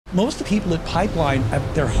Most of the people at Pipeline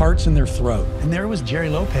have their hearts in their throat. And there was Gerry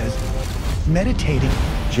Lopez meditating.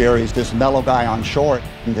 Gerry's this mellow guy on shore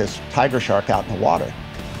and this tiger shark out in the water.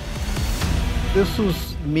 This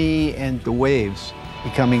was me and the waves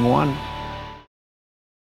becoming one.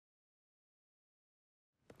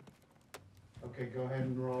 Okay, go ahead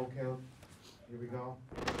and roll, Caleb. Here we go.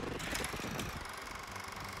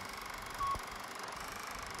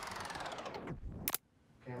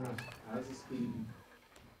 Cameras. How's the speed?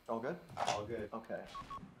 All good? All good. Okay.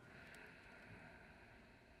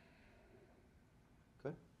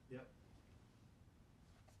 Good? Yep.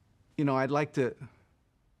 You know, I'd like to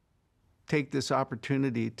take this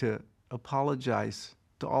opportunity to apologize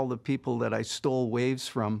to all the people that I stole waves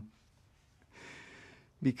from,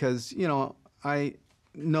 because, you know, I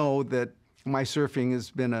know that my surfing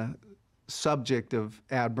has been a subject of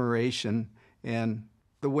admiration, and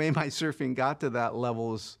the way my surfing got to that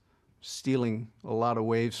level is stealing a lot of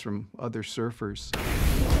waves from other surfers.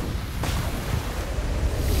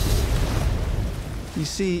 You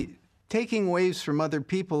see, taking waves from other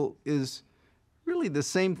people is really the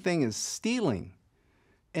same thing as stealing.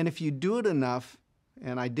 And if you do it enough,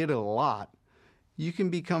 and I did it a lot, you can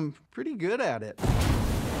become pretty good at it.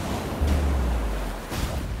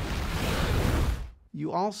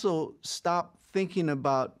 You also stop thinking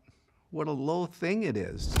about what a low thing it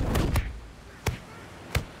is.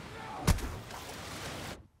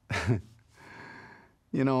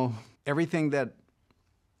 You know, everything that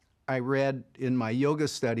I read in my yoga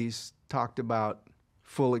studies talked about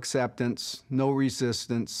full acceptance, no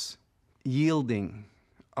resistance, yielding,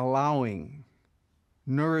 allowing,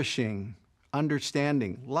 nourishing,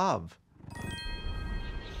 understanding, love.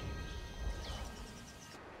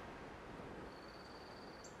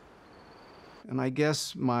 And I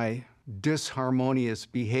guess my disharmonious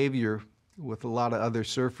behavior with a lot of other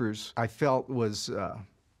surfers, I felt was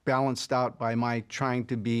balanced out by my trying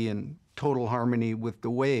to be in total harmony with the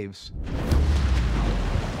waves.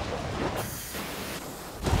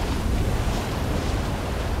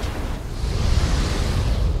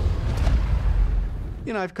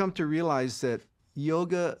 You know, I've come to realize that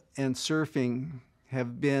yoga and surfing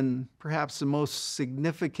have been perhaps the most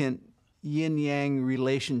significant yin-yang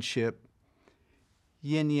relationship,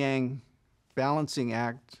 yin-yang balancing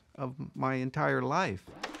act of my entire life.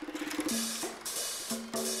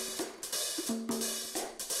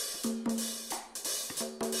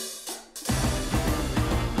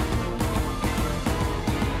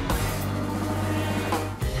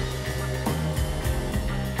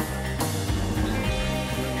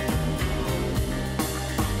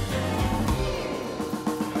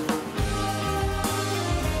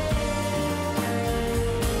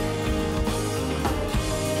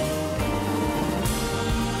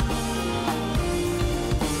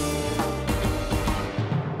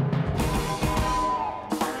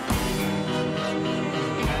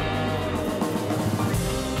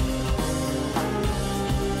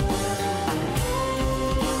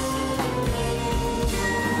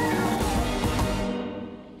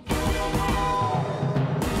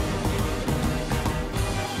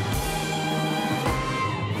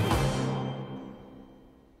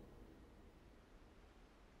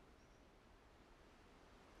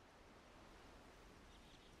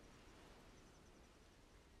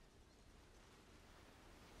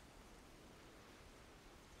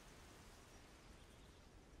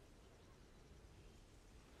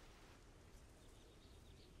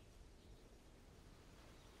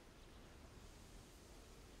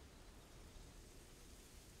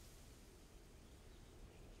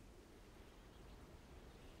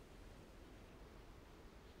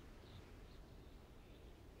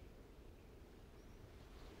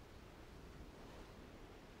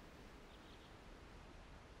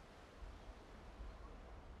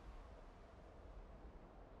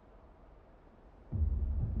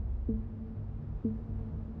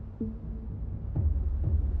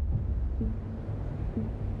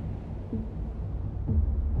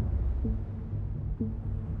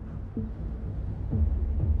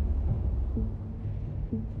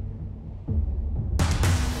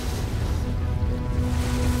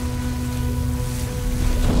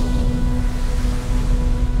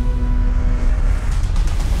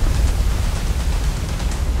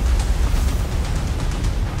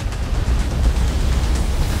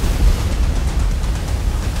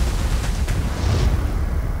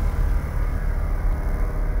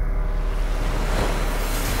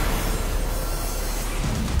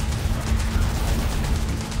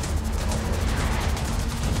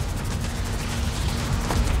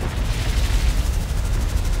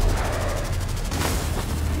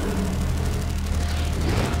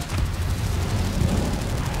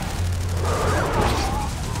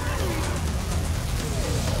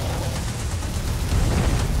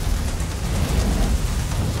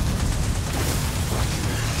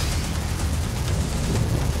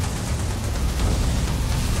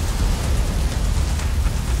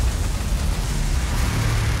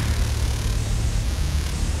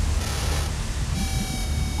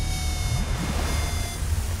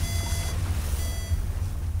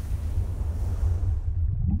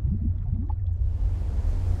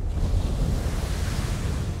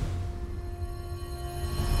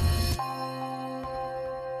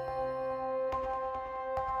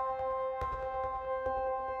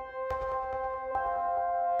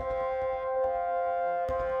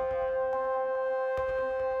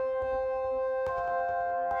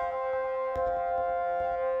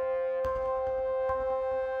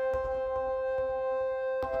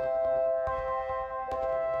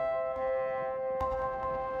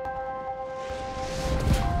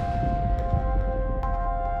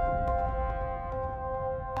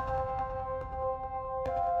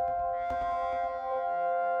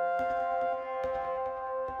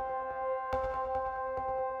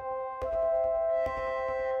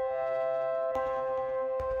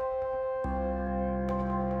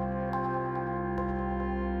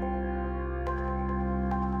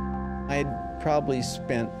 I'd probably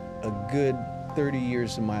spent a good 30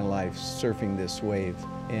 years of my life surfing this wave,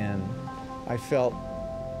 and I felt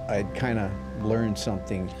I'd kind of learned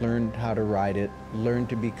something, learned how to ride it, learned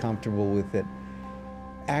to be comfortable with it.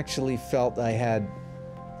 Actually felt I had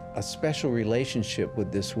a special relationship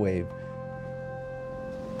with this wave.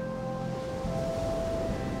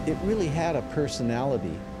 It really had a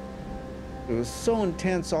personality. It was so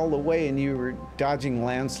intense all the way, and you were dodging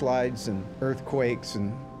landslides and earthquakes,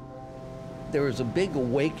 and there was a big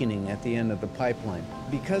awakening at the end of the pipeline.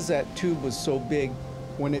 Because that tube was so big,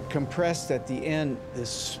 when it compressed at the end, this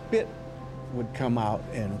spit would come out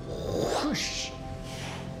and whoosh,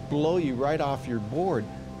 blow you right off your board.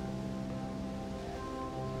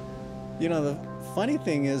 You know, the funny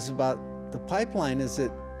thing is about the pipeline is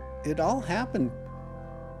that it all happened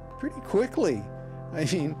pretty quickly. I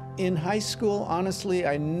mean, in high school, honestly,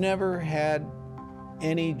 I never had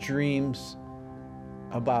any dreams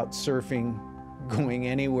about surfing going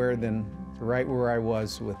anywhere than right where I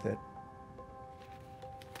was with it.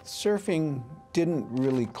 Surfing didn't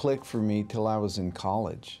really click for me till I was in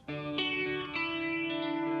college.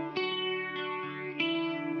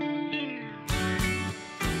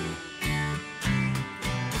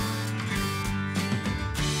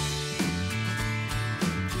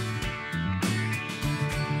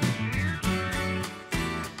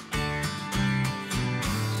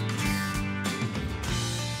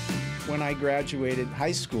 When I graduated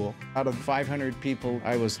high school, out of 500 people,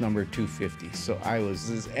 I was number 250. So I was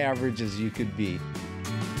as average as you could be.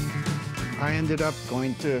 I ended up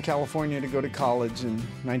going to California to go to college in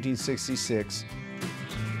 1966.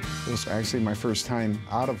 It was actually my first time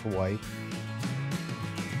out of Hawaii.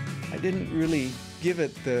 I didn't really give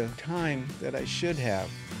it the time that I should have.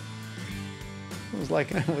 It was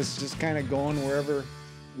like I was just kind of going wherever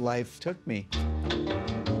life took me.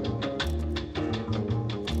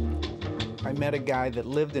 I met a guy that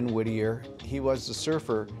lived in Whittier. He was a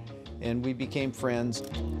surfer, and we became friends.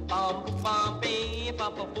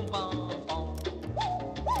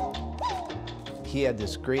 He had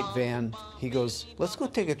this great van. He goes, "Let's go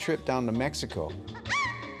take a trip down to Mexico."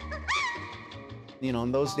 You know,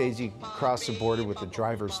 in those days, you cross the border with a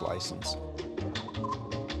driver's license.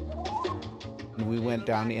 And we went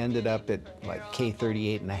down, ended up at like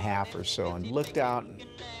K38.5 or so, and looked out, and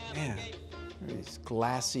man, these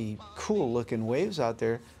glassy, cool-looking waves out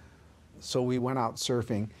there. So we went out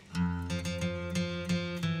surfing.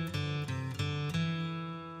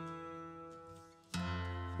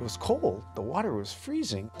 It was cold. The water was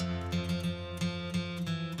freezing.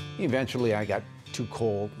 Eventually, I got too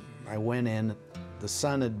cold. I went in. The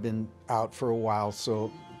sun had been out for a while,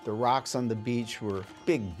 so the rocks on the beach were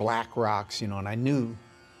big black rocks, you know, and I knew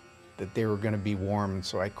that they were going to be warm, and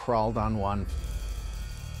so I crawled on one.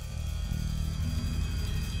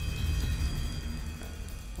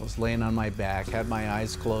 I was laying on my back, had my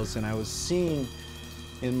eyes closed, and I was seeing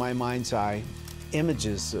in my mind's eye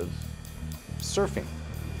images of surfing.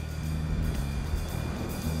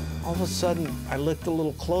 All of a sudden, I looked a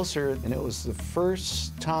little closer, and it was the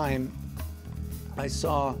first time I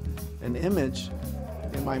saw an image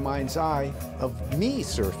in my mind's eye of me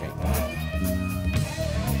surfing.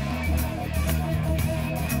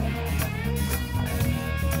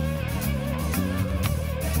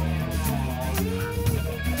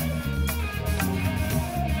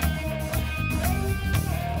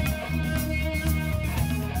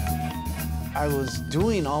 I was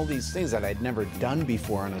doing all these things that I'd never done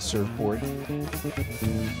before on a surfboard.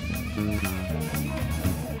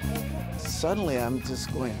 Suddenly, I'm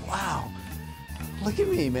just going, wow, look at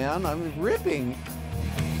me, man, I'm ripping.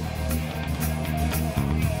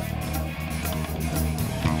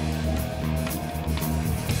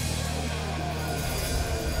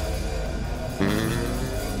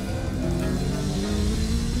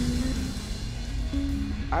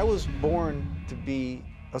 I was born to be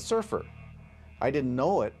a surfer. I didn't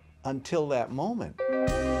know it until that moment.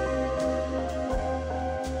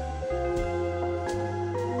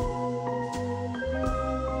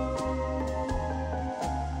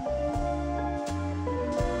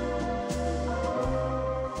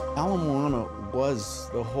 Ala Moana was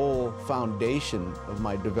the whole foundation of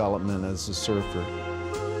my development as a surfer.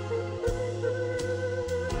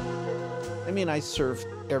 I mean, I surfed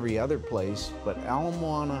every other place, but Ala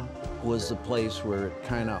Moana was the place where it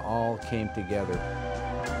kind of all came together.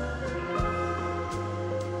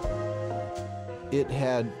 It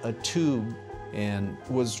had a tube and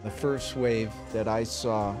was the first wave that I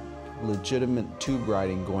saw legitimate tube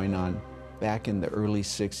riding going on back in the early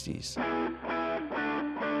 60s.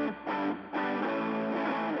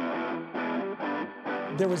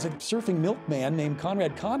 There was a surfing milkman named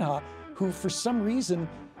Conrad Kanha who for some reason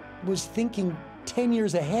was thinking 10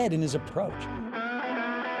 years ahead in his approach.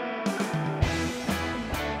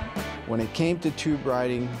 When it came to tube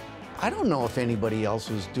riding, I don't know if anybody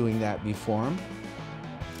else was doing that before him.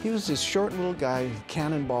 He was this short little guy,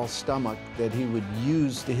 cannonball stomach, that he would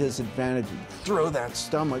use to his advantage, throw that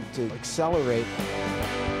stomach to accelerate.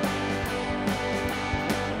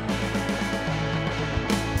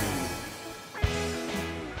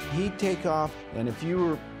 He'd take off, and if you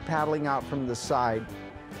were paddling out from the side,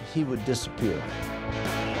 he would disappear.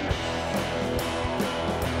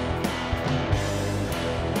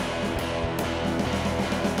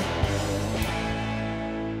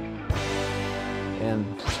 And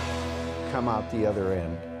come out the other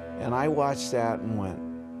end. And I watched that and went,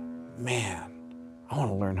 man, I want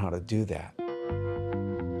to learn how to do that.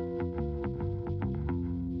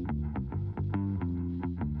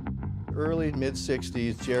 Early,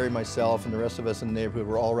 mid-60s, Jerry, myself, and the rest of us in the neighborhood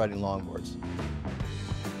were all riding longboards.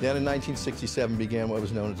 Then in 1967 began what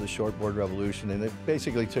was known as the shortboard revolution, and it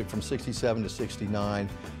basically took from 67 to 69.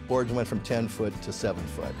 Boards went from 10 foot to 7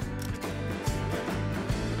 foot.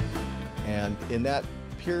 And in that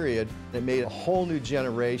period, it made a whole new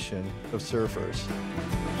generation of surfers.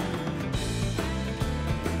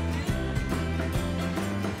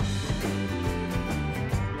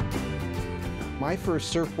 My first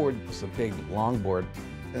surfboard was a big longboard,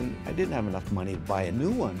 and I didn't have enough money to buy a new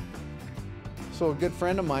one. So a good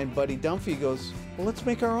friend of mine, Buddy Dunphy, goes, well, let's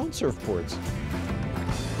make our own surfboards.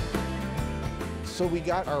 So we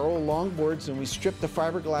got our old longboards and we stripped the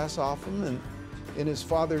fiberglass off them, and in his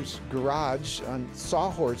father's garage on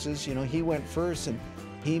sawhorses, you know, he went first and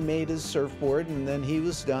he made his surfboard, and then he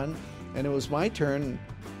was done, and it was my turn.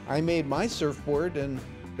 I made my surfboard, and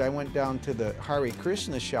I went down to the Hare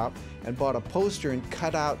Krishna shop and bought a poster and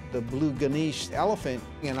cut out the blue Ganesh elephant,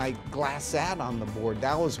 and I glassed that on the board.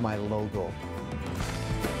 That was my logo.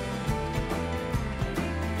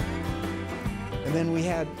 And then we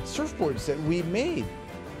had surfboards that we made.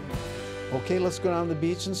 Okay, let's go down to the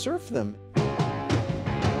beach and surf them.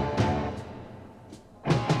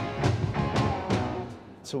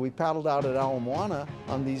 So we paddled out at Ala Moana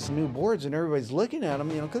on these new boards, and everybody's looking at them,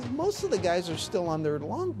 you know, because most of the guys are still on their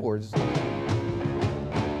longboards.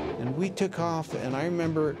 And we took off, and I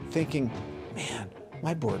remember thinking, man,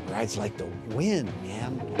 my board rides like the wind,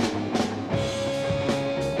 man.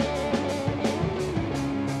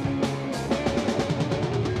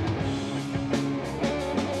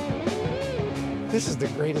 This is the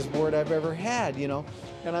greatest board I've ever had, you know.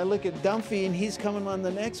 And I look at Dunphy, and he's coming on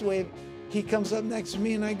the next wave. He comes up next to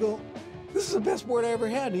me, and I go, this is the best board I ever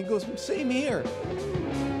had. And he goes, same here.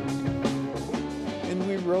 And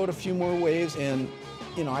we rode a few more waves, and,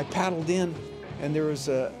 you know, I paddled in, and there was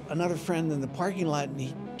another friend in the parking lot, and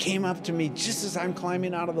he came up to me just as I'm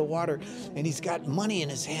climbing out of the water, and he's got money in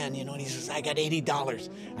his hand, you know, and he says, I got $80.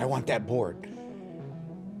 I want that board.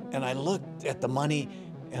 And I looked at the money,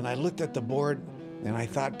 and I looked at the board, and I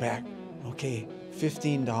thought back, okay,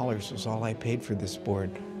 $15 was all I paid for this board.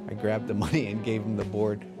 I grabbed the money and gave him the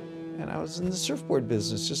board, and I was in the surfboard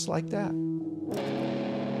business just like that.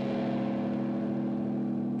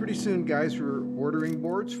 Pretty soon, guys were ordering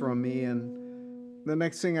boards from me, and the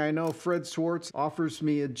next thing I know, Fred Swartz offers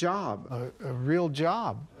me a job, a real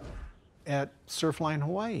job at Surfline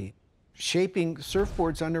Hawaii, shaping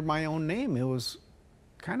surfboards under my own name. It was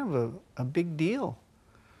kind of a big deal.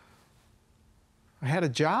 I had a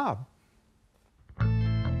job.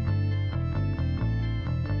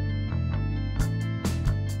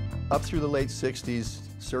 Up through the late 60s,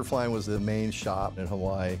 Surfline was the main shop in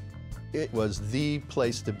Hawaii. It was the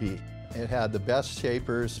place to be. It had the best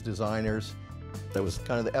shapers, designers. It was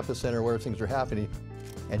kind of the epicenter where things were happening.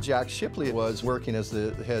 And Jack Shipley was working as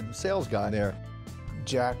the head sales guy there.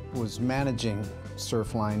 Jack was managing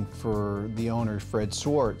Surfline for the owner, Fred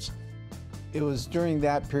Swartz. It was during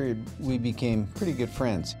that period we became pretty good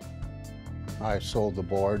friends. I sold the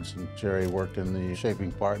boards, and Jerry worked in the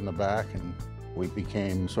shaping part in the back, and we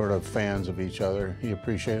became sort of fans of each other. He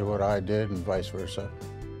appreciated what I did and vice versa.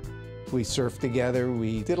 We surfed together,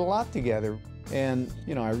 we did a lot together. And,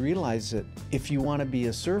 you know, I realized that if you want to be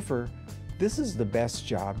a surfer, this is the best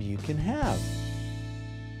job you can have.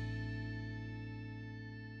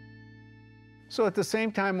 So at the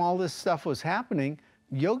same time all this stuff was happening,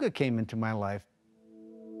 yoga came into my life.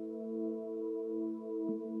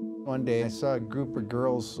 One day I saw a group of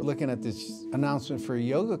girls looking at this announcement for a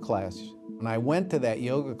yoga class. And I went to that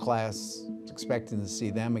yoga class expecting to see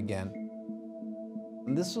them again.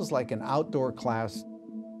 And this was like an outdoor class,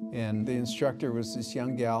 and the instructor was this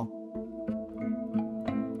young gal.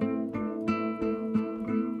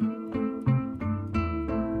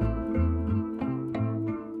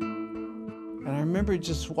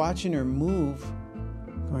 just watching her move,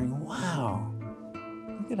 going, wow,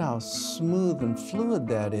 look at how smooth and fluid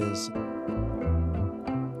that is.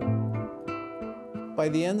 By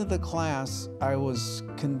the end of the class, I was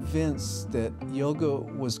convinced that yoga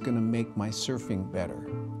was going to make my surfing better.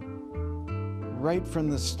 Right from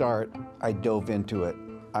the start, I dove into it.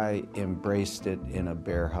 I embraced it in a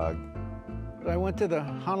bear hug. I went to the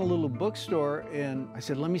Honolulu bookstore and I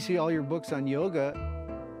said, let me see all your books on yoga.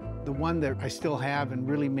 The one that I still have and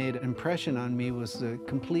really made an impression on me was the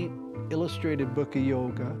complete illustrated book of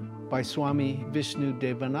yoga by Swami Vishnu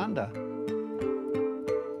Devananda.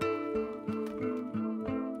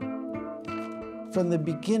 From the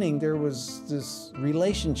beginning, there was this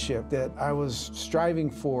relationship that I was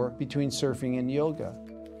striving for between surfing and yoga.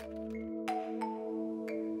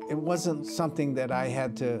 It wasn't something that I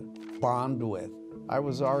had to bond with. I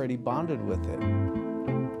was already bonded with it.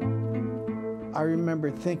 I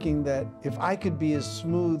remember thinking that if I could be as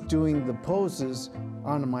smooth doing the poses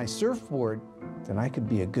on my surfboard, then I could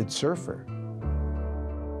be a good surfer.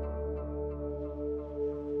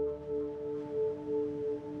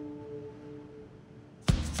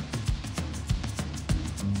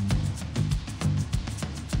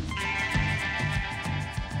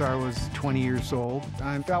 I was 20 years old.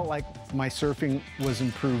 I felt like my surfing was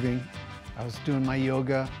improving. I was doing my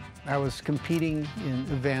yoga. I was competing in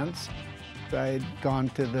events. I'd gone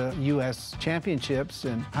to the U.S. Championships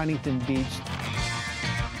in Huntington Beach.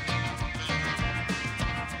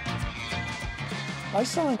 I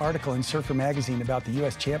saw an article in Surfer magazine about the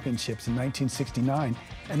U.S. Championships in 1969,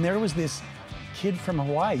 and there was this kid from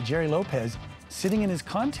Hawaii, Gerry Lopez, sitting in his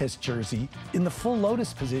contest jersey in the full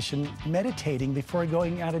lotus position, meditating before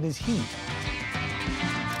going out at his heat.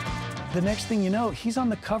 The next thing you know, he's on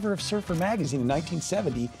the cover of Surfer magazine in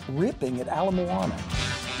 1970, ripping at Ala Moana.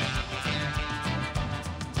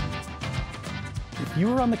 If you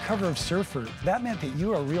were on the cover of Surfer, that meant that you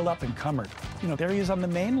were a real up-and-comer. You know, there he is on the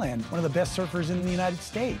mainland, one of the best surfers in the United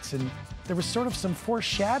States, and there was sort of some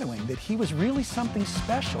foreshadowing that he was really something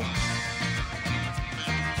special.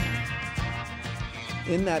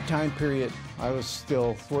 In that time period, I was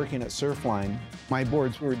still working at Surfline. My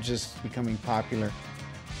boards were just becoming popular.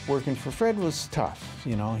 Working for Fred was tough,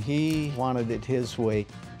 you know, he wanted it his way.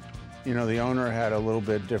 You know, the owner had a little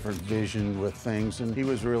bit different vision with things, and he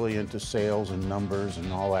was really into sales and numbers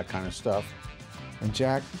and all that kind of stuff. And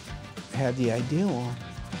Jack had the idea, well,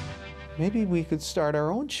 maybe we could start our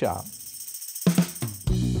own shop.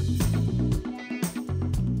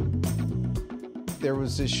 There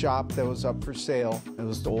was this shop that was up for sale. It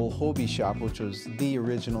was the old Hobie shop, which was the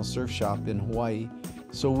original surf shop in Hawaii.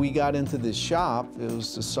 So we got into this shop. It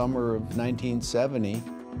was the summer of 1970.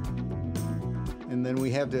 And then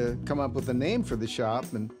we had to come up with a name for the shop.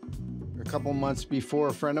 And a couple months before,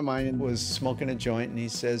 a friend of mine was smoking a joint, and he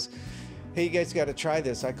says, hey, you guys got to try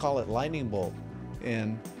this. I call it Lightning Bolt.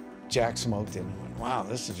 And Jack smoked it and went, wow,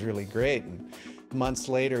 this is really great. And months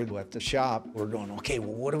later at the shop, we're going, okay,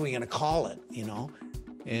 well, what are we going to call it, you know?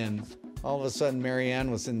 And all of a sudden,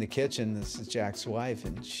 Marianne was in the kitchen. This is Jack's wife.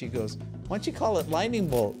 And she goes, why don't you call it Lightning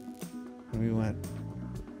Bolt? And we went,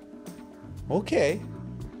 okay.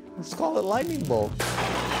 Let's call it Lightning Bolt.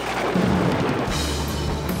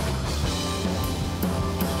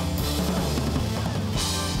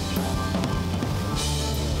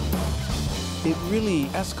 It really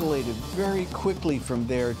escalated very quickly from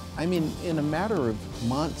there. I mean, in a matter of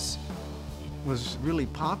months, it was really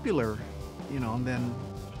popular, you know, and then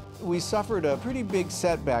we suffered a pretty big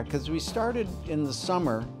setback because we started in the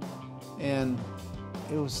summer, and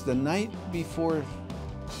it was the night before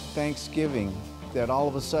Thanksgiving that all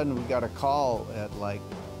of a sudden we got a call at like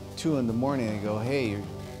 2 in the morning and go, hey, your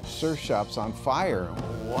surf shop's on fire.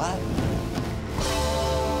 What?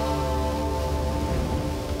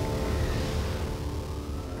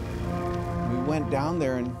 We went down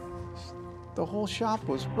there and the whole shop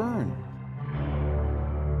was burned.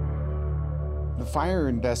 The fire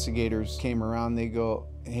investigators came around, they go,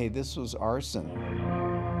 hey, this was arson.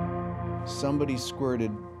 Somebody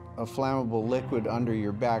squirted a flammable liquid under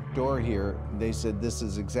your back door here. They said this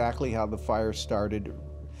is exactly how the fire started,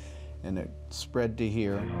 and it spread to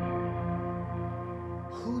here.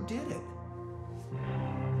 Who did it?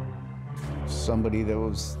 Somebody that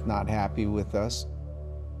was not happy with us.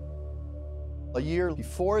 A year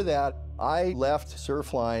before that, I left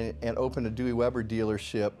Surfline and opened a Dewey Weber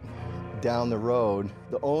dealership down the road.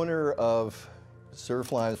 The owner of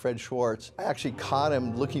Surfline, Fred Schwartz, I actually caught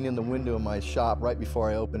him looking in the window of my shop right before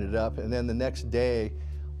I opened it up, and then the next day,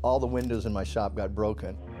 all the windows in my shop got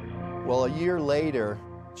broken. Well, a year later,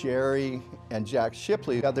 Gerry and Jack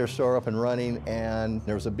Shipley got their store up and running, and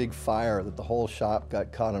there was a big fire that the whole shop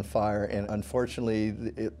got caught on fire, and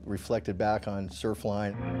unfortunately it reflected back on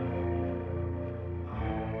Surfline.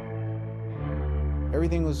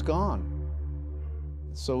 Everything was gone.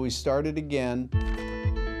 So we started again.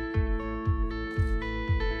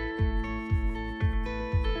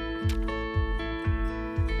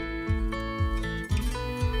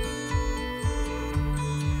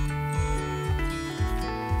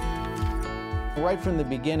 Right from the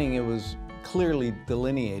beginning, it was clearly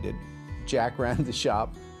delineated. Jack ran the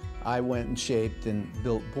shop. I went and shaped and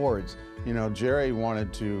built boards. You know, Gerry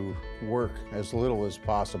wanted to work as little as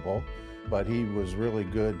possible, but he was really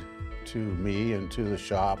good to me and to the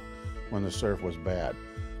shop when the surf was bad.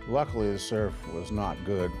 Luckily, the surf was not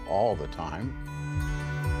good all the time.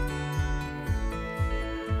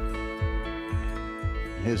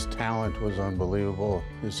 His talent was unbelievable.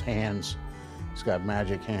 His hands, he's got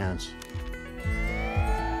magic hands.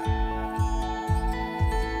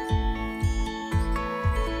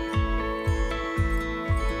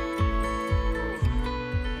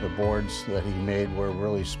 The boards that he made were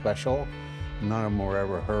really special. None of them were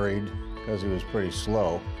ever hurried because he was pretty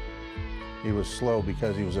slow. He was slow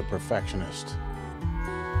because he was a perfectionist.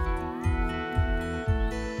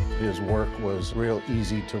 His work was real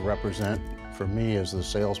easy to represent for me as the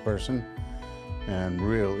salesperson, and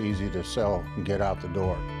real easy to sell and get out the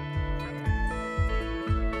door.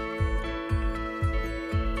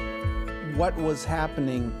 What was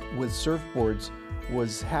happening with surfboards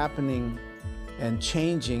was happening and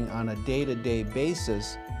changing on a day-to-day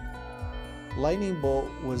basis. Lightning Bolt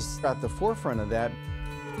was at the forefront of that.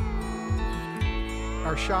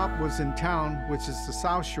 Our shop was in town, which is the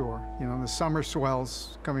South Shore, you know, the summer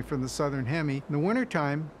swells coming from the southern hemi. In the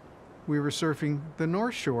wintertime, we were surfing the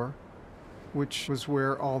North Shore, which was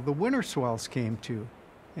where all the winter swells came to.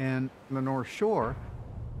 And the North Shore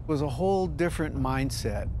was a whole different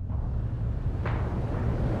mindset.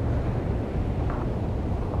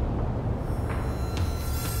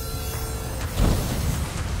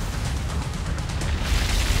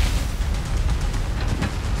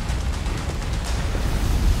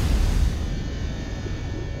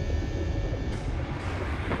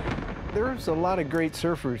 There's a lot of great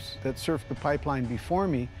surfers that surfed the pipeline before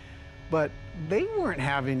me, but they weren't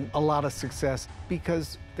having a lot of success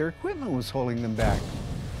because their equipment was holding them back.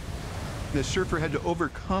 The surfer had to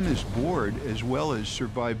overcome his board as well as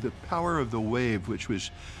survive the power of the wave, which was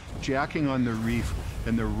jacking on the reef,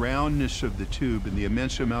 and the roundness of the tube and the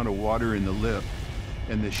immense amount of water in the lip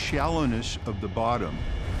and the shallowness of the bottom.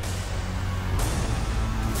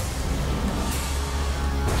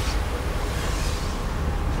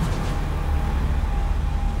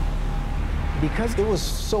 Because it was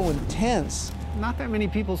so intense, not that many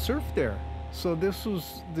people surfed there. So this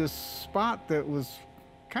was this spot that was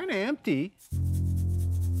kind of empty.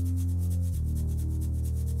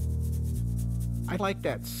 I like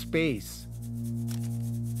that space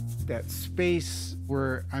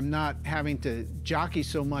where I'm not having to jockey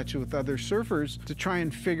so much with other surfers to try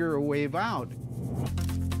and figure a wave out.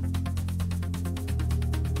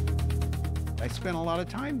 I spent a lot of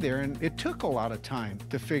time there, and it took a lot of time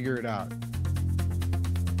to figure it out.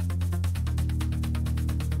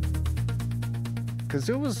 Because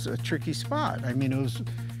it was a tricky spot. I mean, it was,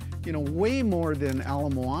 you know, way more than Ala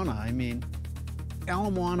Moana. I mean, Ala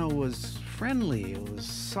Moana was friendly, it was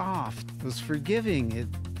soft, it was forgiving,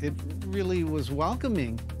 it really was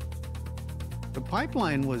welcoming. The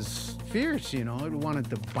pipeline was fierce, you know, it wanted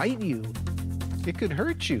to bite you. It could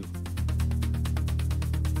hurt you.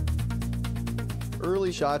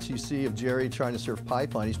 Early shots you see of Gerry trying to surf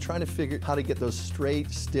pipeline, he's trying to figure out how to get those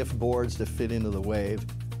straight, stiff boards to fit into the wave.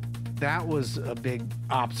 That was a big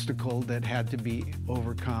obstacle that had to be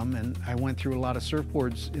overcome, and I went through a lot of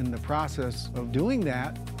surfboards in the process of doing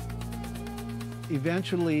that.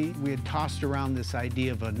 Eventually, we had tossed around this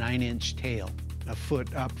idea of a 9-inch tail, a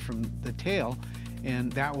foot up from the tail,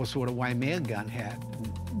 and that was what a Waimea gun had.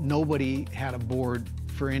 Nobody had a board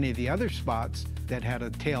for any of the other spots that had a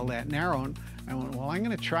tail that narrow, and I went, well, I'm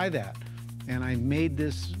gonna try that. And I made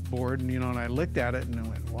this board, and, you know, and I looked at it, and I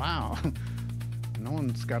went, wow. No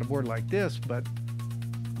one's got a board like this, but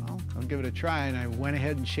well, I'll give it a try. And I went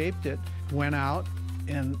ahead and shaped it, went out,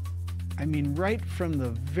 and I mean, right from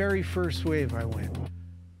the very first wave, I went,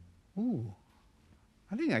 ooh,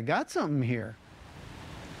 I think I got something here.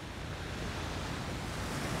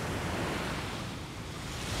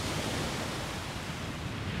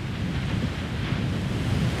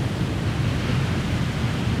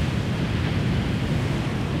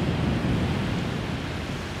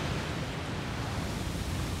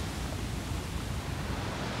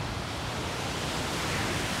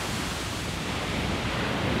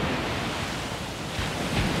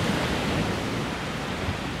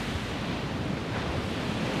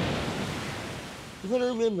 got to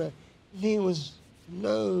remember, there was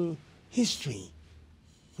no history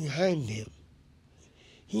behind him.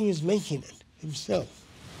 He was making it himself.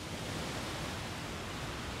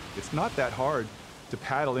 It's not that hard to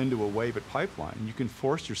paddle into a wave at pipeline. You can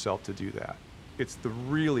force yourself to do that. It's the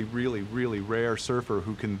really, really, really rare surfer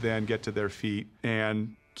who can then get to their feet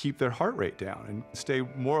and keep their heart rate down and stay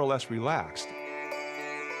more or less relaxed.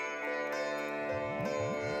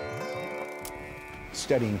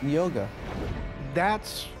 Studying yoga.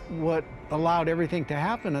 That's what allowed everything to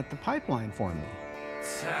happen at the pipeline for me.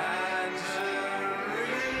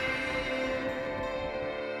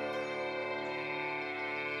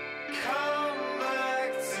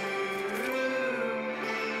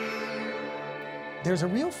 There's a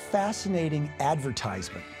real fascinating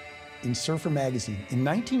advertisement in Surfer magazine in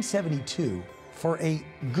 1972 for a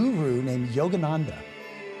guru named Yogananda.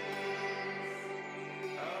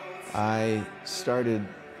 I started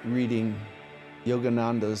reading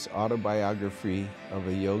Yogananda's autobiography of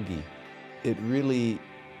a yogi. It really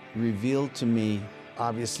revealed to me,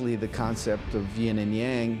 obviously, the concept of yin and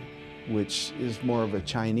yang, which is more of a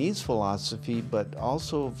Chinese philosophy, but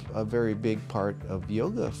also a very big part of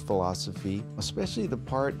yoga philosophy, especially the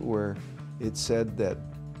part where it said that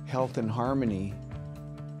health and harmony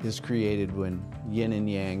is created when yin and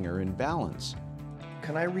yang are in balance.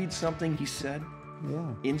 Can I read something he said?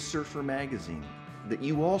 Yeah. In Surfer magazine that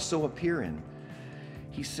you also appear in.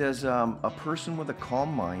 He says, a person with a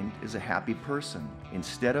calm mind is a happy person.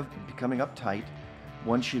 Instead of becoming uptight,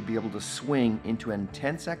 one should be able to swing into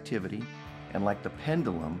intense activity and, like the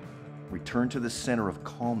pendulum, return to the center of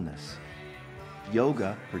calmness.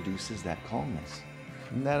 Yoga produces that calmness.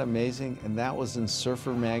 Isn't that amazing? And that was in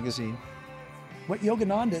Surfer magazine. What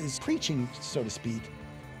Yogananda is preaching, so to speak,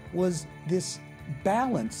 was this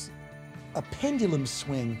balance, a pendulum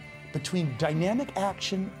swing between dynamic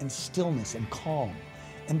action and stillness and calm.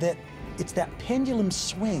 And that it's that pendulum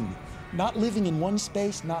swing, not living in one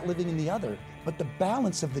space, not living in the other, but the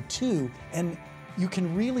balance of the two. And you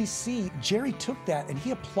can really see Gerry took that and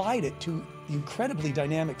he applied it to the incredibly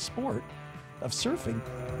dynamic sport of surfing.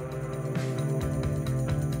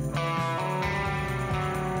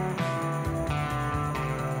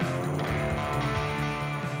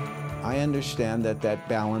 I understand that that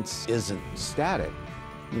balance isn't static.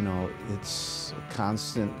 You know, it's a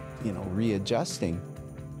constant, readjusting.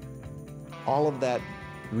 All of that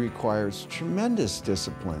requires tremendous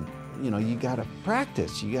discipline. You gotta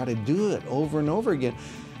practice, you gotta do it over and over again.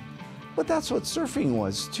 But that's what surfing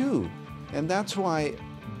was too. And that's why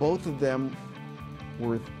both of them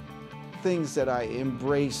were things that I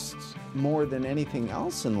embraced more than anything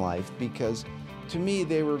else in life, because to me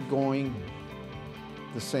they were going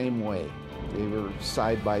the same way. They were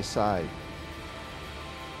side by side.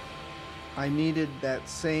 I needed that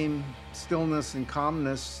same stillness and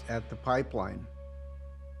calmness at the pipeline.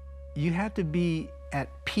 You had to be at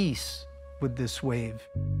peace with this wave.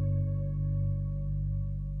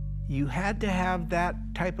 You had to have that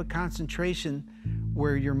type of concentration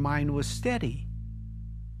where your mind was steady.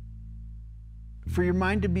 For your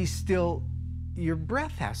mind to be still, your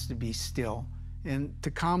breath has to be still. And to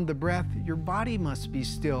calm the breath, your body must be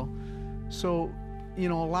still. So, a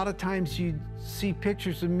lot of times you see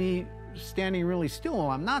pictures of me standing really still. Well,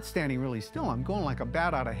 I'm not standing really still. I'm going like a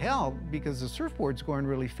bat out of hell because the surfboard's going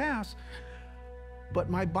really fast. But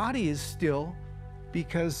my body is still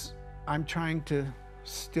because I'm trying to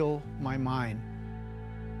still my mind.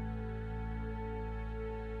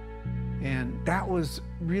 And that was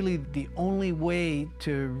really the only way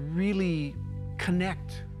to really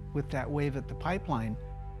connect with that wave at the pipeline.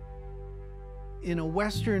 In a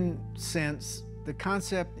Western sense, the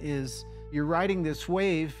concept is you're riding this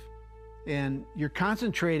wave and you're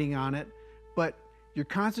concentrating on it, but you're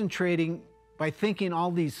concentrating by thinking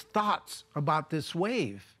all these thoughts about this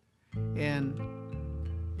wave. And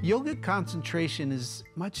yoga concentration is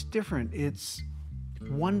much different. It's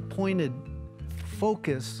one-pointed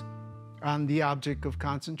focus on the object of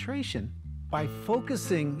concentration. By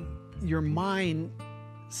focusing your mind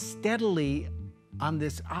steadily on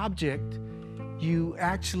this object, you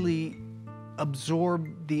actually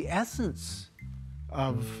absorb the essence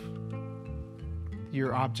of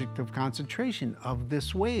your object of concentration, of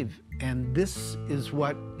this wave. And this is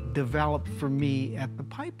what developed for me at the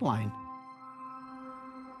pipeline.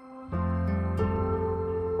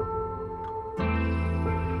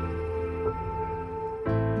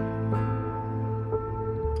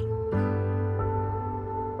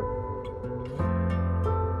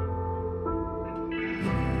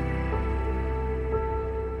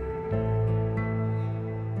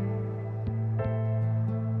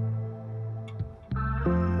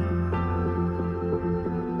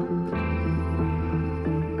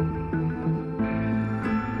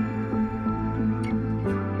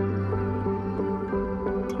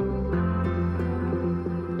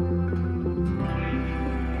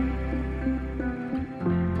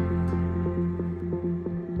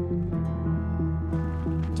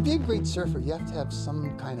 a great surfer, you have to have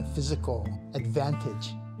some kind of physical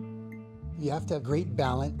advantage. You have to have great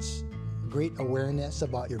balance, great awareness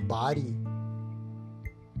about your body.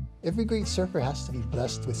 Every great surfer has to be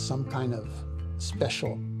blessed with some kind of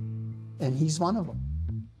special, and he's one of them.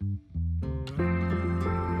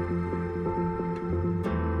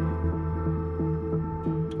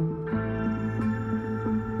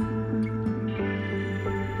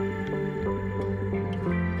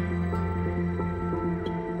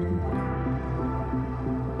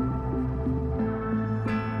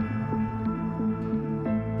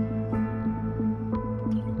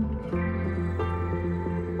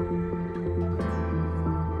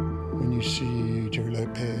 When you see Gerry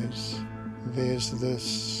Lopez, there's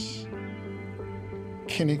this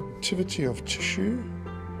connectivity of tissue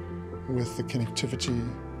with the connectivity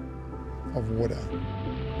of water.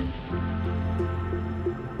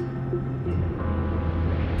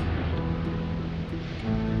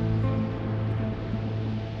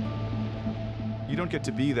 You don't get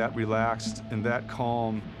to be that relaxed and that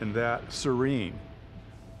calm and that serene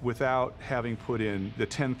without having put in the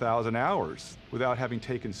 10,000 hours, without having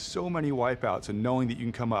taken so many wipeouts and knowing that you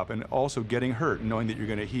can come up, and also getting hurt and knowing that you're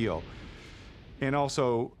going to heal. And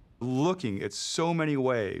also looking at so many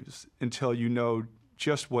waves until you know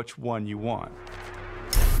just which one you want.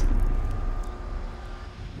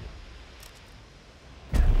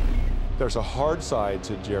 There's a hard side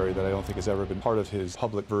to Gerry that I don't think has ever been part of his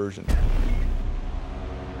public version.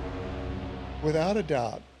 Without a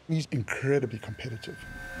doubt, he's incredibly competitive.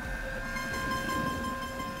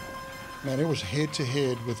 Man, it was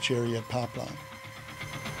head-to-head with Gerry at Pipeline.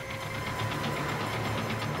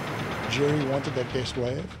 Gerry wanted that best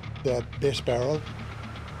wave, that best barrel.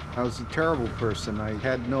 I was a terrible person. I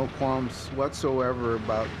had no qualms whatsoever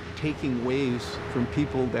about taking waves from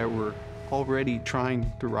people that were already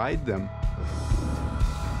trying to ride them.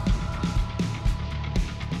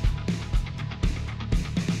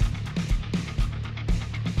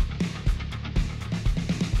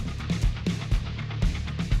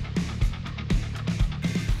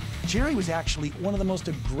 Gerry was actually one of the most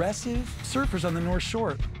aggressive surfers on the North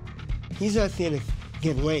Shore. He's out there to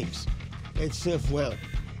get waves and surf well,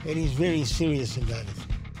 and he's very serious about it.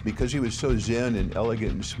 Because he was so zen and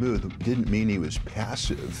elegant and smooth, didn't mean he was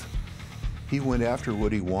passive. He went after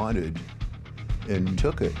what he wanted and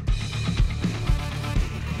took it.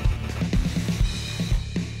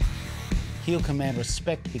 He'll command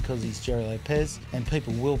respect because he's Gerry Lopez, and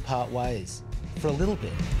people will part ways for a little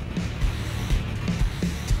bit.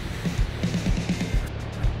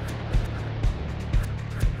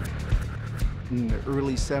 In the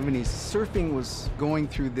early 70s, surfing was going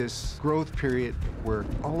through this growth period where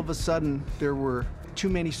all of a sudden there were too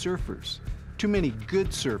many surfers, too many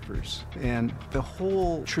good surfers, and the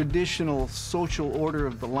whole traditional social order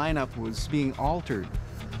of the lineup was being altered.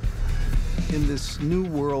 In this new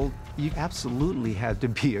world, you absolutely had to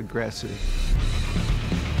be aggressive.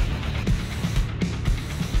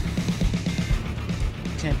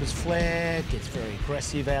 Tempers flare, gets very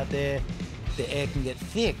aggressive out there. The air can get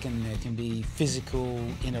thick and there can be physical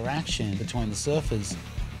interaction between the surfers.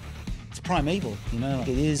 It's primeval, you know, it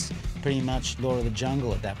is pretty much law of the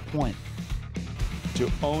jungle at that point.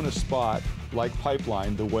 To own a spot like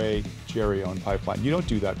Pipeline the way Gerry owned Pipeline, you don't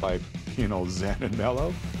do that by being all zen and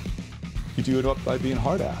mellow. You do it by being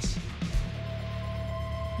hard-ass.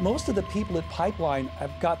 Most of the people at Pipeline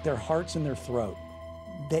have got their hearts in their throat.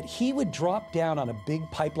 That he would drop down on a big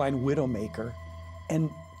Pipeline Widowmaker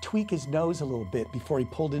and tweak his nose a little bit before he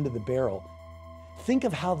pulled into the barrel. Think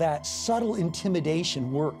of how that subtle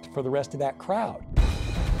intimidation worked for the rest of that crowd.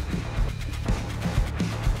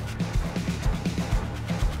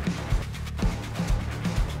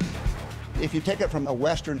 If you take it from a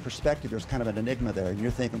Western perspective, there's kind of an enigma there, and you're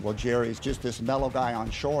thinking, well, Gerry's just this mellow guy on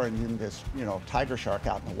shore and then this, tiger shark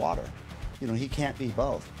out in the water. He can't be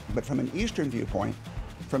both. But from an Eastern viewpoint,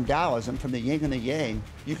 from Taoism, from the yin and the yang,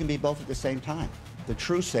 you can be both at the same time. The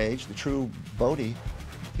true sage, the true Bodhi,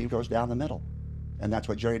 he goes down the middle. And that's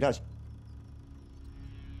what Gerry does.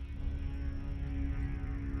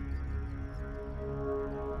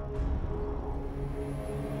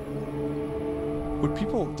 What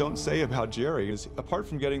people don't say about Gerry is, apart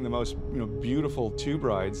from getting the most beautiful tube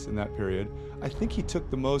rides in that period, I think he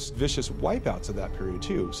took the most vicious wipeouts of that period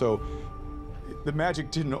too. So the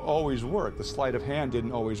magic didn't always work. The sleight of hand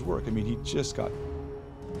didn't always work. I mean, he just got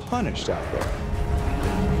punished out there.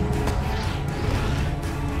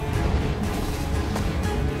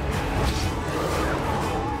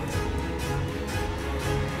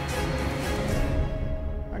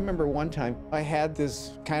 I remember one time I had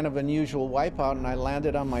this kind of unusual wipeout and I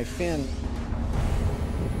landed on my fin.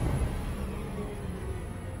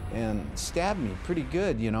 and stabbed me pretty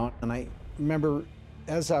good, you know. And I remember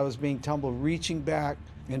as I was being tumbled, reaching back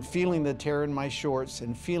and feeling the tear in my shorts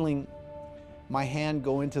and feeling my hand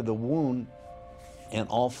go into the wound, and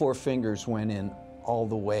all 4 fingers went in all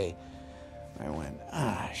the way. I went,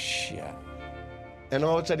 ah, shit. And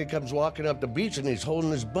all of a sudden he comes walking up the beach and he's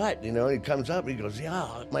holding his butt, you know, and he comes up and he goes,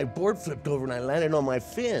 yeah, my board flipped over and I landed on my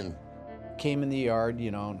fin. Came in the yard,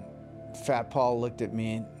 you know, Fat Paul looked at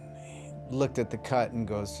me, looked at the cut and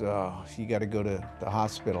goes, oh, you got to go to the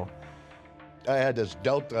hospital. I had this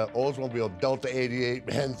Delta, Oldsmobile Delta 88,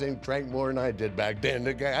 man, thing drank more than I did back then.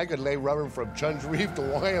 The guy, I could lay rubber from Chun's Reef to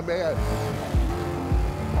Waimea.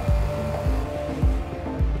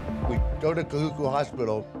 We go to Kahuku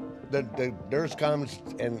Hospital. The nurse comes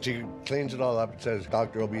and she cleans it all up and says,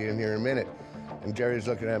 doctor will be in here in a minute. And Jerry's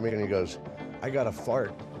looking at me and he goes, I got a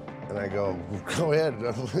fart. And I go, go ahead,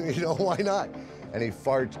 you know, why not? And he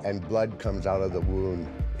farts and blood comes out of the wound.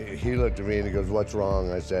 He looked at me and he goes, what's wrong?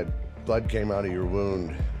 I said, blood came out of your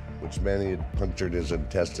wound, which meant he had punctured his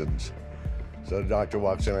intestines. So the doctor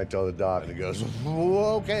walks in, I tell the doc, and he goes,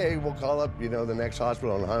 okay, we'll call up, you know, the next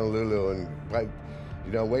hospital in Honolulu and,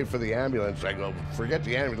 you know, wait for the ambulance. I go, forget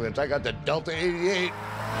the ambulance, I got the Delta 88.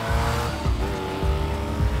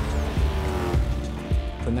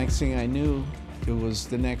 The next thing I knew, it was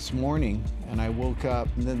the next morning, and I woke up,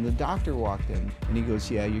 and then the doctor walked in, and he goes,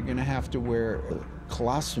 yeah, you're gonna have to wear a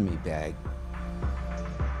colostomy bag.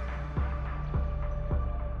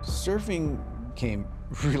 Surfing came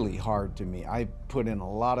really hard to me. I put in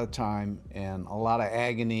a lot of time and a lot of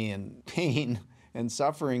agony and pain and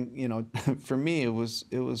suffering. You know, for me, it was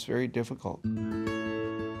very difficult.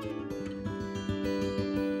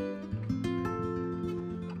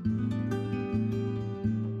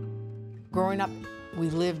 Growing up, we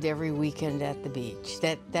lived every weekend at the beach.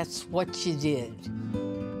 That's what you did.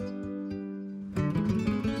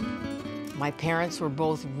 My parents were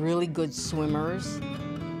both really good swimmers.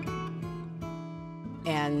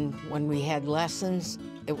 And when we had lessons,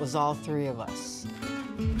 it was all 3 of us.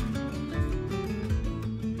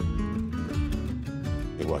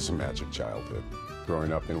 It was a magic childhood.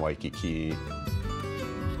 Growing up in Waikiki,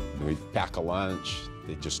 we'd pack a lunch,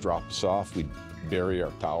 they'd just drop us off, we'd bury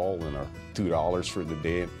our towel and our $2 for the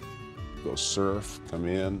day, go surf, come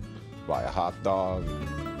in, buy a hot dog.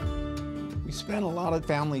 We spent a lot of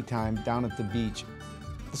family time down at the beach.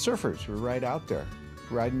 The surfers were right out there,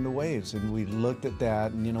 riding the waves, and we looked at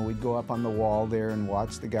that, and you know, we'd go up on the wall there and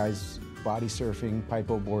watch the guys body surfing,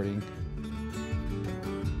 pipo boarding.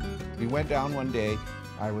 We went down one day.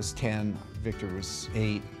 I was 10, Victor was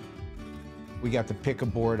 8. We got to pick a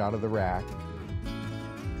board out of the rack.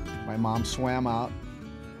 My mom swam out,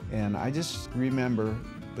 and I just remember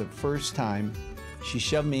the first time she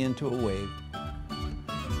shoved me into a wave.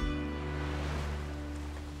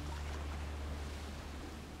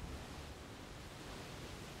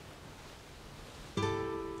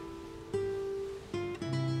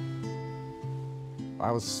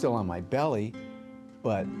 I was still on my belly,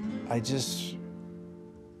 but I just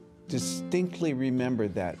distinctly remember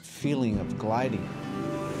that feeling of gliding.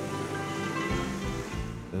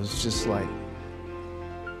 It was just like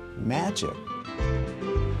magic.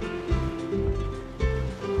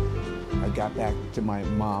 I got back to my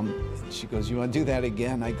mom, and she goes, you want to do that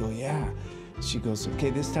again? I go, yeah. She goes, okay,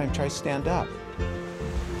 this time try stand up.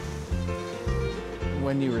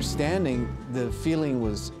 When you were standing, the feeling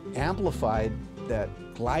was amplified, that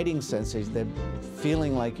gliding sensation, that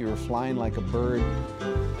feeling like you were flying like a bird.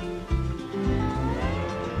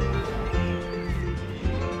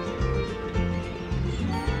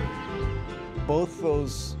 Both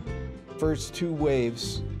those first 2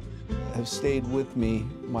 waves have stayed with me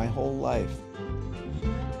my whole life.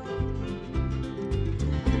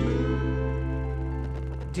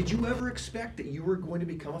 Did you ever expect that you were going to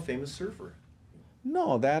become a famous surfer?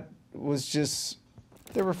 No, that was just,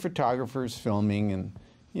 there were photographers filming, and,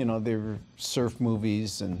 you know, there were surf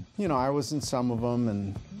movies, and, you know, I was in some of them,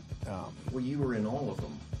 and... well, you were in all of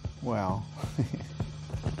them. Well...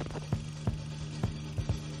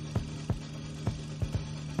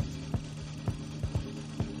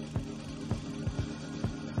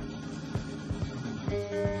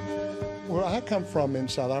 Where I come from in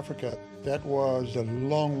South Africa, that was a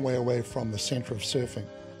long way away from the center of surfing.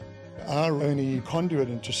 Our only conduit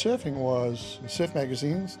into surfing was the surf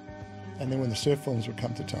magazines, and then when the surf films would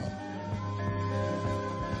come to town.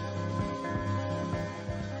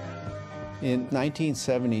 In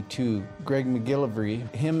 1972, Greg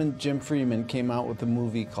McGillivray, him and Jim Freeman came out with a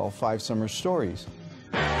movie called 5 Summer Stories.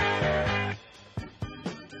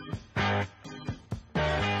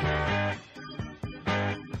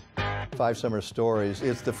 Five Summer Stories.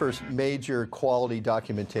 It's the first major quality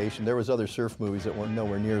documentation. There was other surf movies that weren't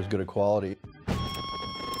nowhere near as good a quality.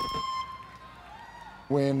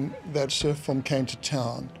 When that surf film came to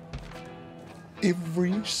town,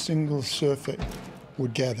 every single surfer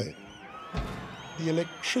would gather. The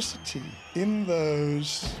electricity in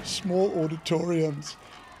those small auditoriums,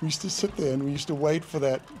 we used to sit there and we used to wait for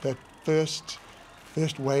that first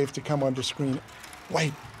wave to come onto screen.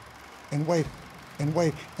 Wait, and wait, and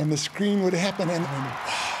wait, and the screen would happen and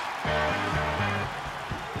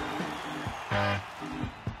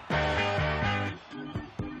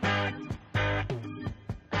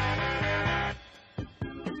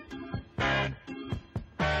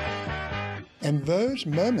And those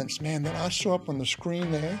moments, man, that I saw up on the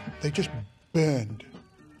screen there, they just burned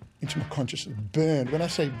into my consciousness, burned. When I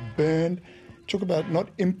say burned, talk about not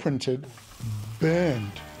imprinted,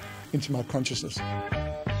 burned into my consciousness.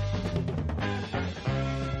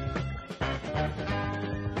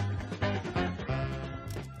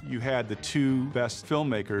 You had the two best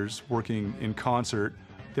filmmakers working in concert.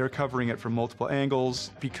 They're covering it from multiple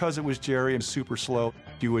angles. Because it was Gerry and super slow,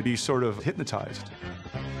 you would be sort of hypnotized.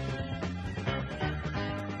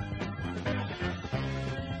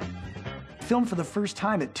 Filmed for the first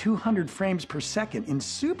time at 200 frames per second in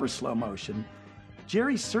super slow motion,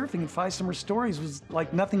 Gerry's surfing in Five Summer Stories was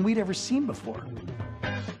like nothing we'd ever seen before.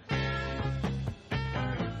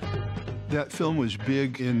 That film was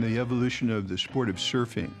big in the evolution of the sport of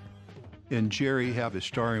surfing, and Gerry had a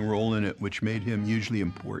starring role in it, which made him hugely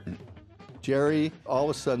important. Gerry, all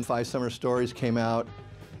of a sudden, Five Summer Stories came out,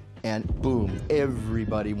 and boom,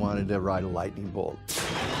 everybody wanted to ride a lightning bolt.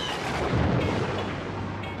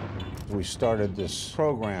 We started this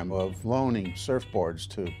program of loaning surfboards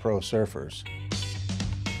to pro surfers.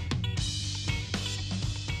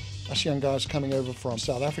 Us young guys coming over from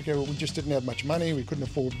South Africa, we just didn't have much money, we couldn't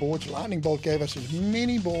afford boards. Lightning Bolt gave us as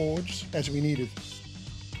many boards as we needed.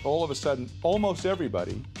 All of a sudden, almost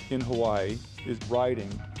everybody in Hawaii is riding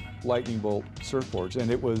Lightning Bolt surfboards, and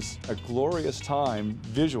it was a glorious time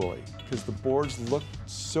visually because the boards looked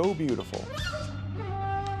so beautiful.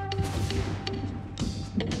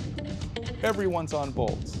 Everyone's on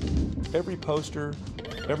bolts. Every poster,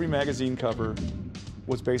 every magazine cover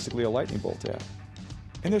was basically a Lightning Bolt ad.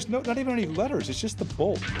 And there's not even any letters, it's just the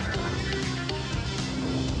bolt.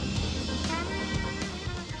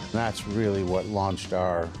 That's really what launched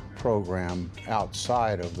our program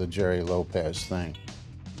outside of the Gerry Lopez thing.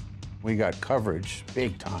 We got coverage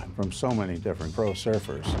big time from so many different pro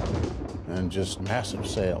surfers and just massive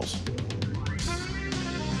sales.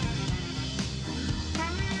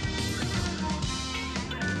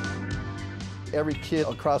 Every kid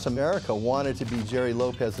across America wanted to be Gerry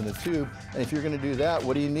Lopez in a tube, and if you're going to do that,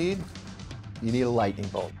 what do you need? You need a lightning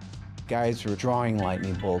bolt. Guys were drawing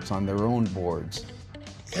lightning bolts on their own boards.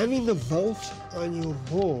 Having the bolt on your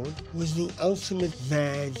board was the ultimate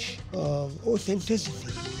badge of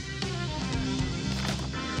authenticity.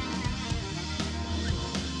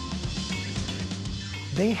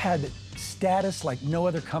 They had status like no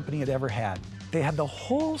other company had ever had. They had the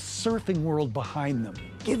whole surfing world behind them.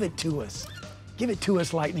 Give it to us. Give it to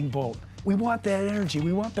us, Lightning Bolt. We want that energy.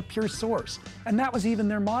 We want the pure source. And that was even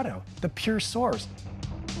their motto, the pure source.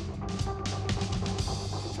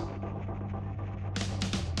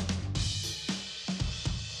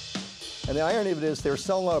 And the irony of it is they're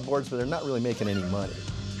selling a lot of boards, but they're not really making any money.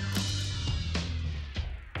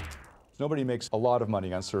 Nobody makes a lot of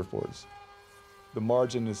money on surfboards. The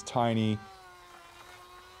margin is tiny.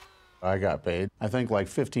 I got paid, I think, like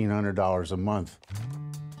 $1,500 a month.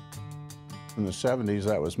 In the 70s,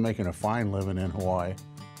 that was making a fine living in Hawaii.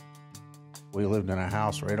 We lived in a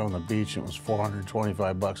house right on the beach, and it was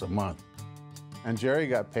 $425 a month. And Gerry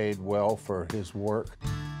got paid well for his work.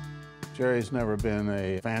 Gerry's never been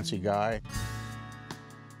a fancy guy.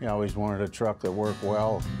 He always wanted a truck that worked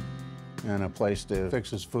well and a place to fix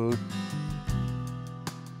his food.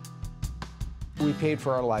 We paid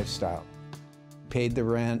for our lifestyle. Paid the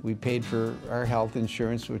rent, we paid for our health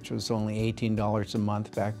insurance, which was only $18 a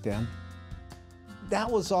month back then. That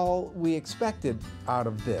was all we expected out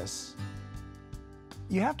of this.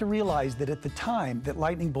 You have to realize that at the time that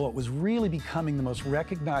Lightning Bolt was really becoming the most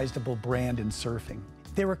recognizable brand in surfing.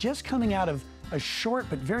 They were just coming out of a short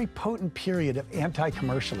but very potent period of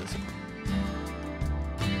anti-commercialism.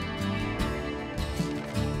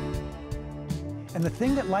 And the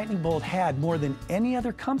thing that Lightning Bolt had more than any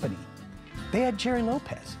other company, they had Gerry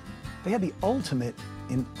Lopez. They had the ultimate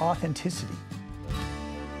in authenticity.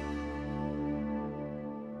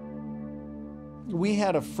 We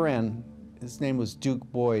had a friend, his name was Duke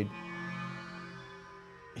Boyd.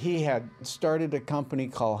 He had started a company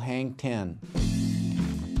called Hang 10.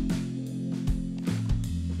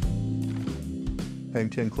 Hang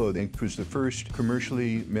 10 Clothing was the first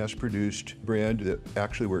commercially mass-produced brand that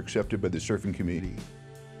actually were accepted by the surfing community.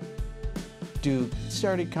 Duke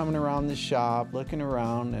started coming around the shop, looking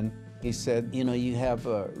around, and he said, you know, you have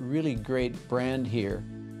a really great brand here.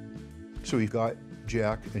 So he got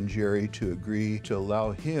Jack and Gerry to agree to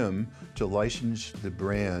allow him to license the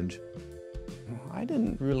brand. I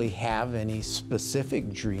didn't really have any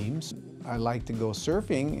specific dreams. I liked to go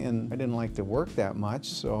surfing, and I didn't like to work that much,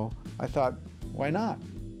 so I thought, why not?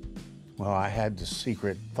 Well, I had the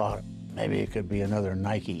secret thought, maybe it could be another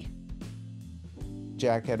Nike.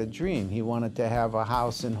 Jack had a dream. He wanted to have a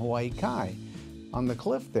house in Hawaii Kai on the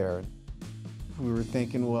cliff there. We were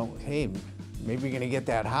thinking, well, hey, maybe we're gonna get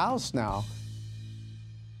that house now.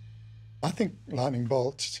 I think Lightning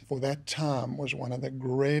Bolt, for that time, was one of the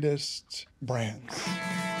greatest brands.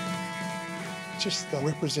 Just the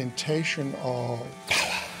representation of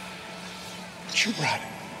power, shoot riding,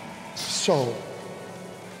 soul,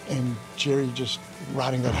 and Gerry just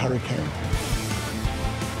riding that hurricane.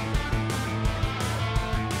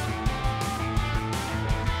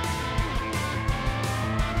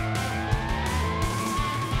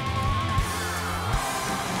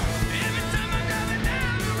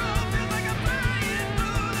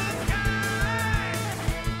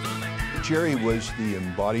 Gerry was the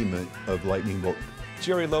embodiment of Lightning Bolt.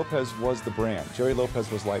 Gerry Lopez was the brand. Gerry Lopez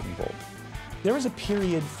was Lightning Bolt. There was a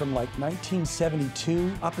period from like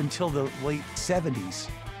 1972 up until the late 70s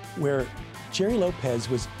where Gerry Lopez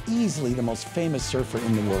was easily the most famous surfer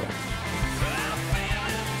in the world.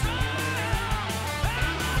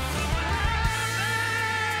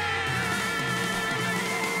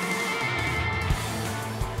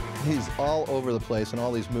 He's all over the place in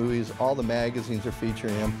all these movies. All the magazines are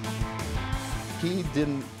featuring him. He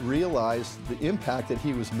didn't realize the impact that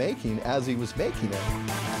he was making as he was making it.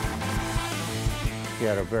 He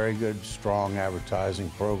had a very good, strong advertising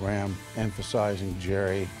program emphasizing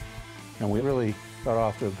Gerry, and we really got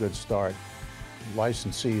off to a good start.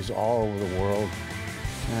 Licensees all over the world,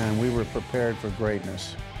 and we were prepared for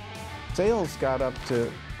greatness. Sales got up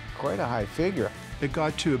to quite a high figure. It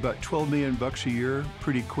got to about $12 million a year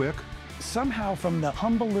pretty quick. Somehow from the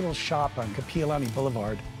humble little shop on Kapiolani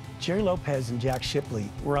Boulevard, Gerry Lopez and Jack Shipley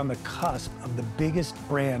were on the cusp of the biggest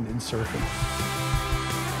brand in surfing.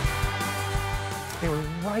 They were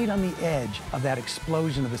right on the edge of that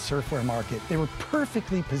explosion of the surfwear market. They were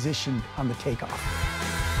perfectly positioned on the takeoff.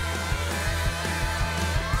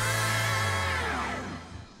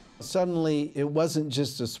 Suddenly, it wasn't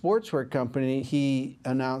just a sportswear company. He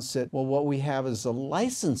announced that, well, what we have is a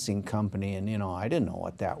licensing company. And, you know, I didn't know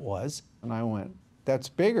what that was. And I went, that's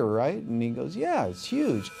bigger, right? And he goes, yeah, it's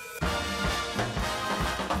huge.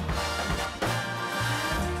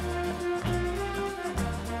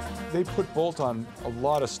 They put Bolt on a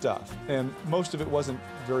lot of stuff, and most of it wasn't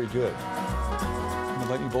very good. And the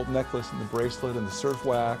Lightning Bolt necklace and the bracelet and the surf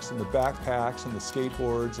wax and the backpacks and the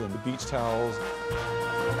skateboards and the beach towels.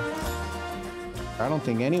 I don't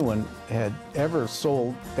think anyone had ever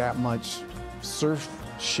sold that much surf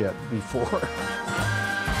shit before.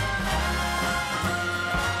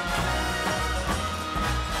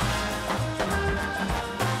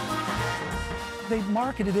 They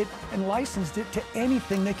marketed it and licensed it to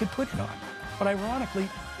anything they could put it on. But ironically,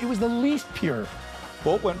 it was the least pure.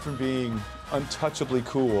 Bolt went from being untouchably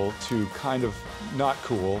cool to kind of not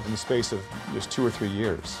cool in the space of just 2 or 3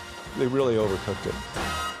 years. They really overcooked it.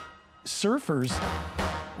 Surfers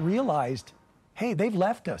realized, hey, they've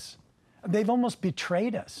left us. They've almost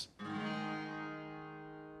betrayed us.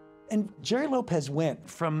 And Gerry Lopez went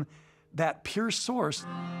from that pure source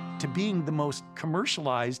to being the most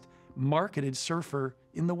commercialized, marketed surfer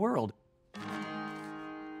in the world.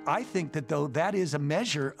 I think that, though, that is a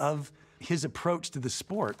measure of his approach to the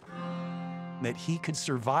sport, that he could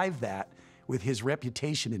survive that with his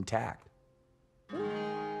reputation intact.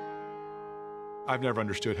 I've never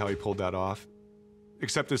understood how he pulled that off,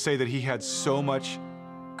 except to say that he had so much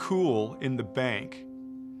cool in the bank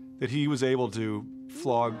that he was able to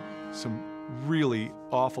flog some really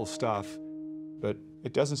awful stuff, but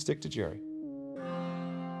it doesn't stick to Gerry.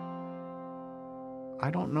 I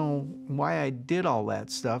don't know why I did all that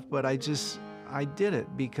stuff, but I did it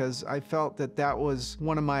because I felt that that was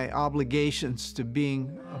one of my obligations to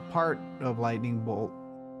being a part of Lightning Bolt.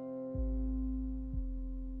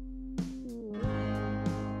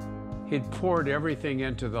 He'd poured everything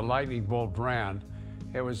into the Lightning Bolt brand.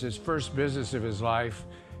 It was his first business of his life.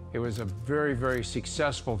 It was a very, very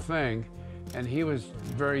successful thing, and he was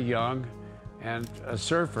very young and a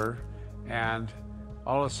surfer, and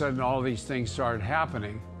all of a sudden all these things started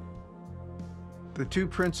happening. The two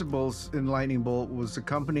principals in Lightning Bolt was a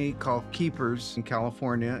company called Keepers in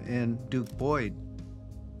California and Duke Boyd.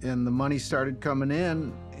 And the money started coming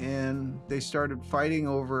in, and they started fighting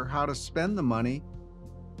over how to spend the money.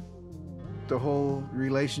 The whole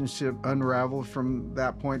relationship unraveled from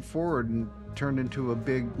that point forward and turned into a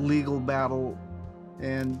big legal battle.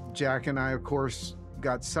 And Jack and I, of course,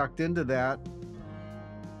 got sucked into that.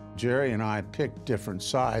 Gerry and I picked different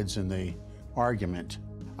sides in the argument.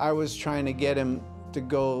 I was trying to get him to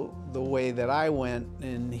go the way that I went,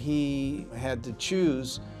 and he had to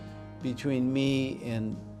choose between me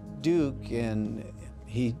and Duke, and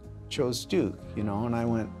he chose Duke, you know, and I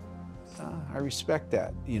went, I respect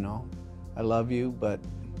that, you know. I love you, but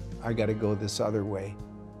I got to go this other way.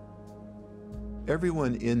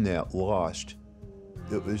 Everyone in that lost.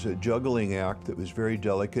 It was a juggling act that was very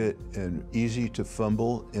delicate and easy to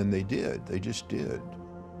fumble, and they did. They just did.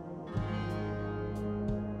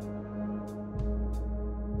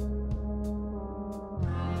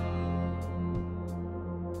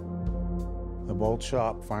 The bolt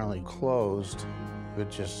shop finally closed.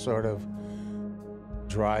 It just sort of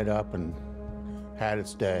dried up and had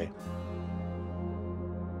its day.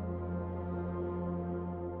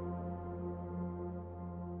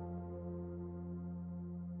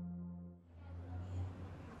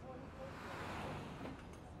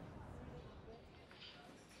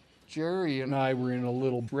 Gerry and I were in a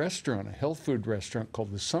little restaurant, a health food restaurant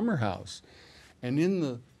called the Summer House. And in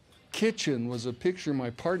the kitchen was a picture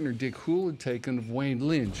my partner Dick Hoole had taken of Wayne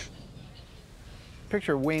Lynch.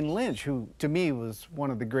 Picture of Wayne Lynch, who to me was one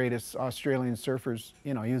of the greatest Australian surfers.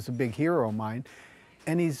 You know, he was a big hero of mine.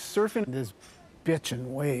 And he's surfing this bitchin'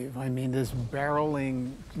 wave. I mean, this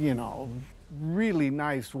barreling, you know, really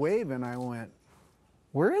nice wave. And I went,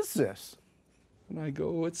 where is this? And I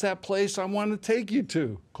go, it's that place I want to take you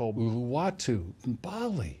to, called Uluwatu in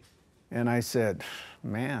Bali. And I said,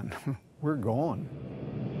 man, we're going.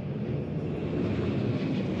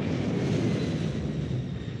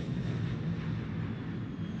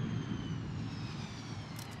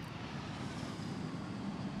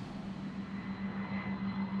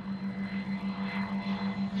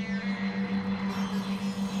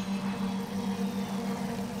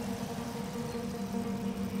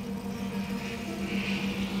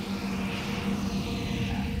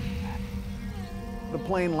 The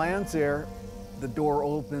plane lands there, the door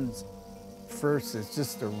opens. First, it's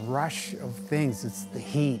just a rush of things. It's the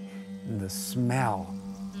heat and the smell.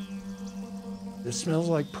 It smells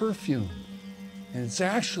like perfume. And it's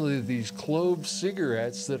actually these clove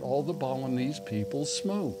cigarettes that all the Balinese people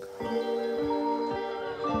smoke.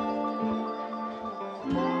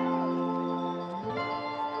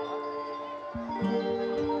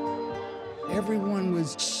 Everyone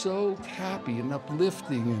was so happy and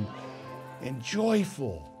uplifting and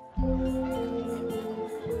joyful.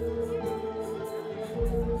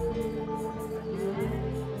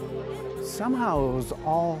 Somehow it was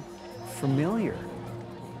all familiar.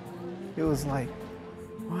 It was like,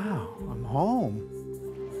 wow, I'm home.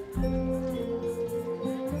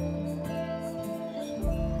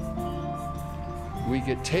 We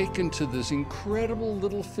get taken to this incredible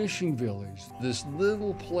little fishing village, this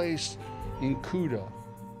little place in Kuta.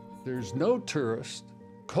 There's no tourists,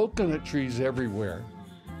 coconut trees everywhere.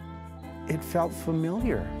 It felt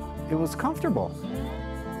familiar. It was comfortable.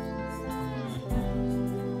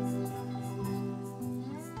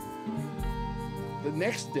 The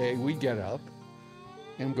next day we get up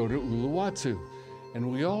and go to Uluwatu. And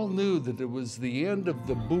we all knew that it was the end of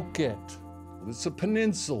the Phuket. It's a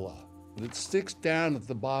peninsula that sticks down at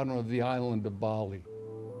the bottom of the island of Bali.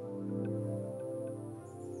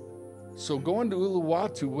 So going to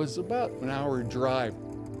Uluwatu was about an hour drive.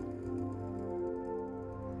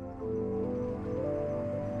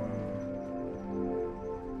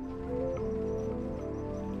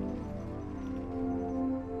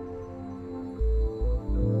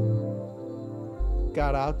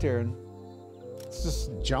 Got out there and it's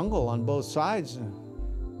just jungle on both sides.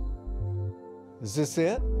 Is this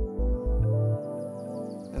it?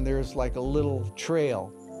 And there's like a little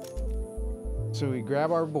trail. So we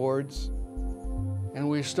grab our boards and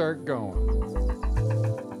we start going.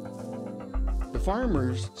 The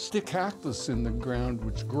farmers stick cactus in the ground,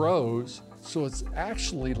 which grows, so it's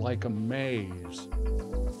actually like a maze.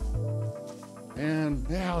 And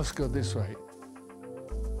now let's go this way.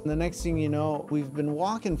 The next thing you know, we've been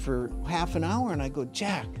walking for half an hour, and I go,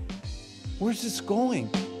 Jack, where's this going?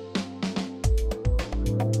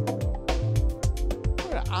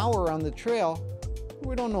 We're an hour on the trail.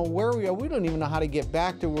 We don't know where we are. We don't even know how to get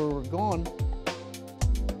back to where we're going.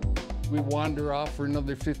 We wander off for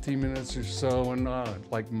another 15 minutes or so, and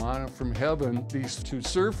like manna from heaven, these two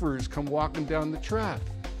surfers come walking down the track.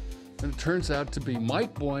 And it turns out to be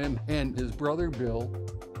Mike Boyum and his brother Bill.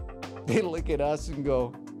 They look at us and go,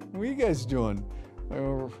 "What are you guys doing?"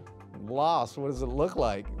 We're lost. What does it look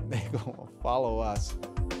like? They go, "Follow us."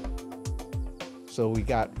 So we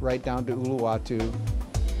got right down to Uluwatu.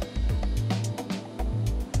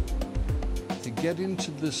 To get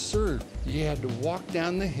into the surf, you had to walk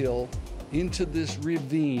down the hill into this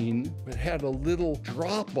ravine that had a little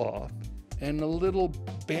drop-off and a little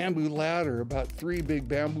bamboo ladder, about 3 big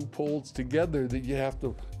bamboo poles together that you have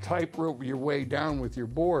to tightrope your way down with your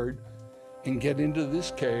board and get into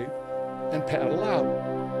this cave and paddle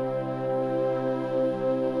out.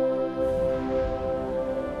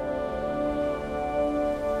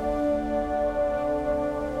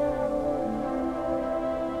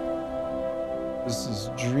 This is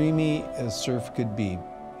dreamy as surf could be,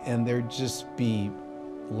 and there'd just be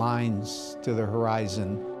lines to the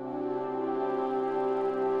horizon.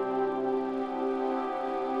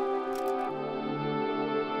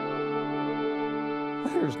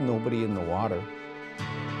 There's nobody in the water.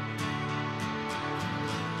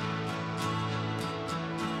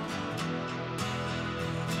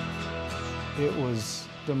 It was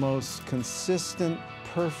the most consistent,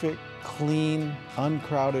 perfect, clean,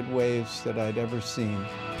 uncrowded waves that I'd ever seen.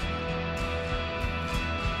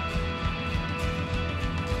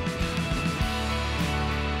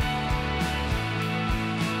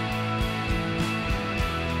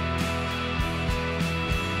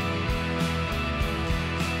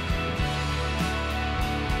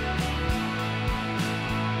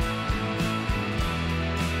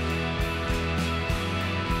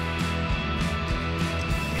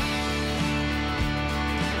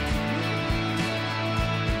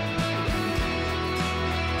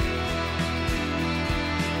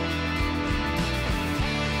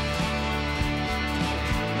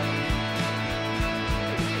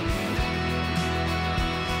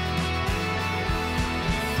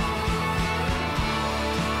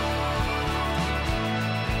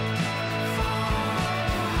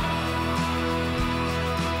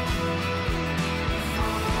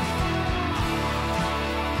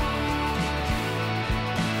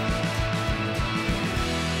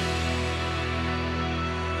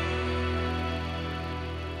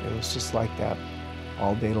 It was just like that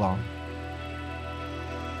all day long.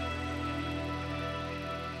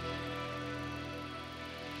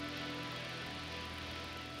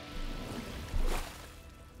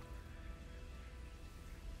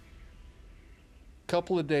 A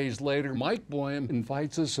couple of days later, Mike Boyum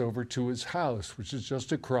invites us over to his house, which is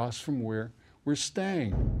just across from where we're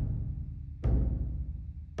staying.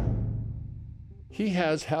 He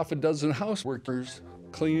has half a dozen house workers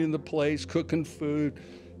cleaning the place, cooking food,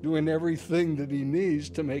 doing everything that he needs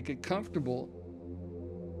to make it comfortable.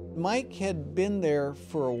 Mike had been there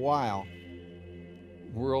for a while.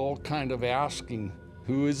 We're all kind of asking,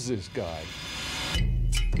 who is this guy?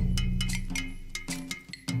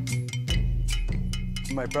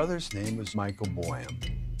 My brother's name was Michael Boyum,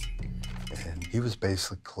 and he was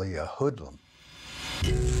basically a hoodlum.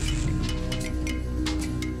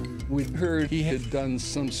 We'd heard he had done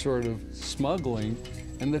some sort of smuggling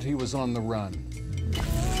and that he was on the run.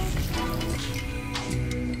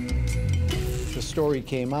 The story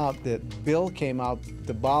came out that Bill came out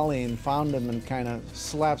to Bali and found him and kind of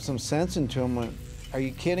slapped some sense into him. Went, "Are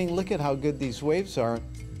you kidding? Look at how good these waves are."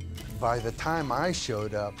 By the time I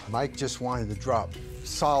showed up, Mike just wanted to drop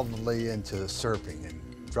solidly into surfing and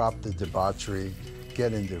drop the debauchery,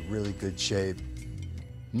 get into really good shape.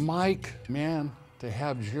 Mike, man, to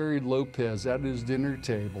have Gerry Lopez at his dinner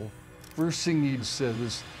table, first thing he said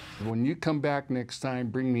was, "When you come back next time,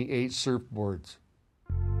 bring me 8 surfboards."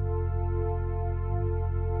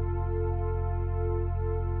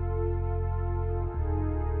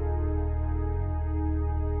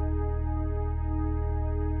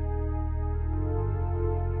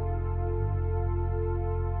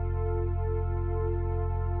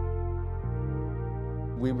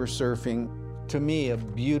 We were surfing, to me, a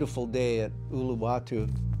beautiful day at Uluwatu.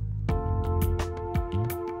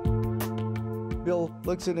 Bill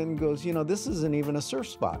looks at it and goes, "You know, this isn't even a surf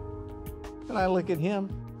spot." And I look at him,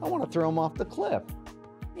 I want to throw him off the cliff.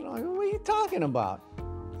 You know, I go, "What are you talking about?"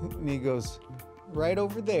 And he goes, "Right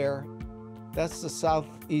over there, that's the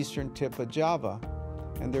southeastern tip of Java.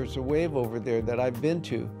 And there's a wave over there that I've been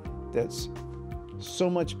to that's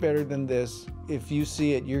so much better than this. If you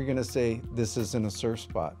see it, you're gonna say, this isn't a surf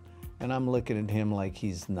spot." And I'm looking at him like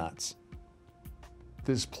he's nuts.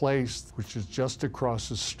 This place, which is just across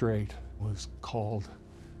the strait, was called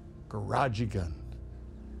Garajigan.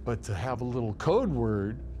 But to have a little code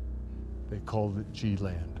word, they called it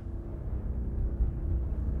G-land.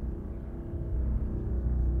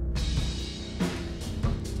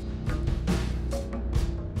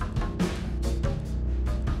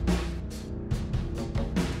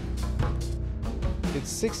 It's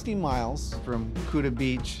 60 miles. From Kuta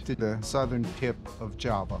Beach to the southern tip of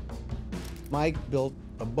Java. Mike built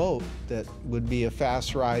a boat that would be a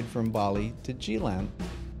fast ride from Bali to G-land.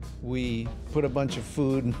 We put a bunch of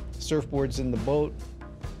food and surfboards in the boat,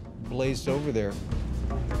 blazed over there.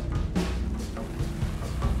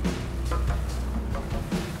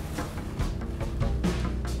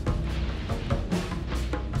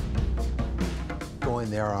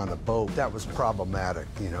 Going there on a boat, that was problematic,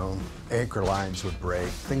 you know. Anchor lines would break,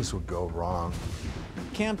 things would go wrong.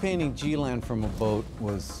 Campaigning G-land from a boat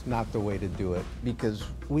was not the way to do it because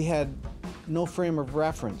we had no frame of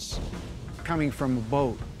reference. Coming from a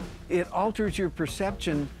boat, it alters your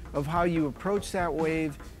perception of how you approach that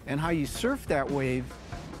wave and how you surf that wave.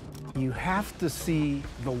 You have to see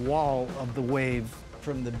the wall of the wave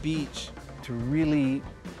from the beach to really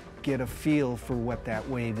get a feel for what that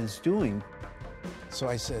wave is doing. So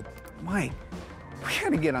I said, Mike, we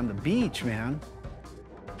gotta get on the beach, man.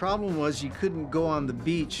 Problem was you couldn't go on the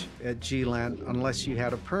beach at G-land unless you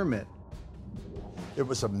had a permit. It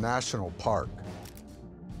was a national park.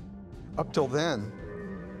 Up till then,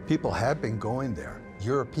 people had been going there,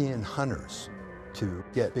 European hunters, to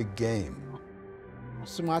get big game.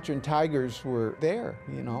 Sumatran tigers were there,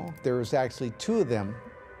 you know. There was actually 2 of them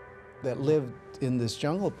that lived in this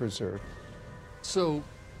jungle preserve. So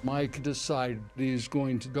Mike decided he's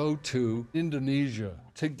going to go to Indonesia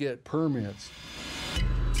to get permits.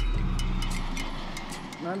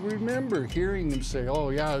 And I remember hearing him say, oh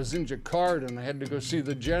yeah, I was in Jakarta and I had to go see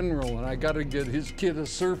the general and I got to get his kid a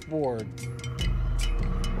surfboard.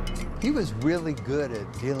 He was really good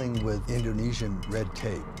at dealing with Indonesian red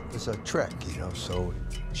tape. It was a trick, you know, so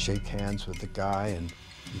shake hands with the guy and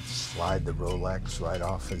he'd slide the Rolex right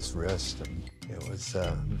off his wrist. And it was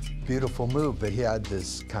a beautiful move, but he had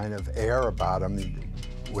this kind of air about him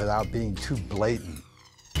without being too blatant.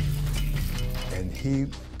 And he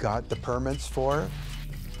got the permits for it,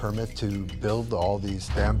 permit to build all these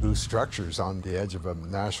bamboo structures on the edge of a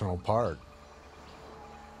national park.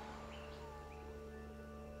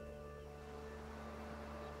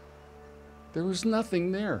 There was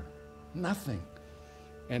nothing there, nothing.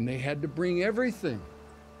 And they had to bring everything.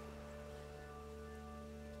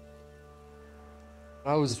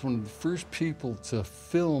 I was one of the first people to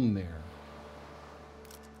film there.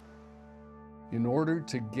 In order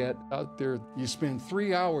to get out there, you spend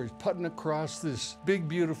 3 hours putting across this big,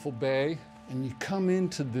 beautiful bay, and you come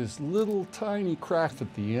into this little tiny crack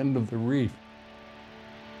at the end of the reef.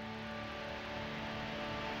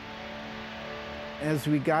 As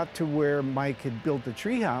we got to where Mike had built the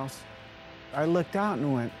treehouse, I looked out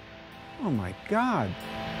and went, oh my God.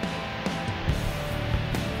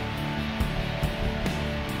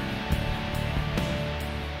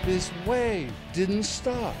 This wave didn't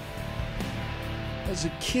stop. As a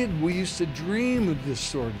kid, we used to dream of this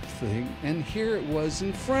sort of thing, and here it was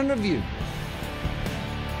in front of you.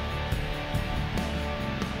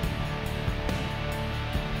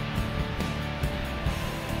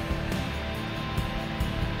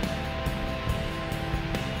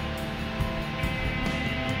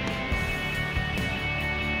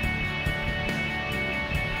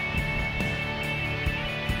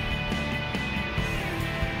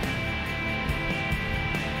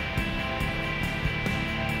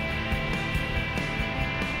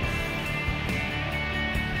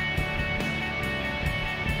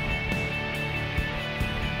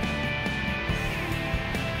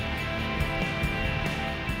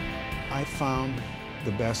 I found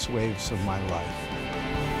the best waves of my life.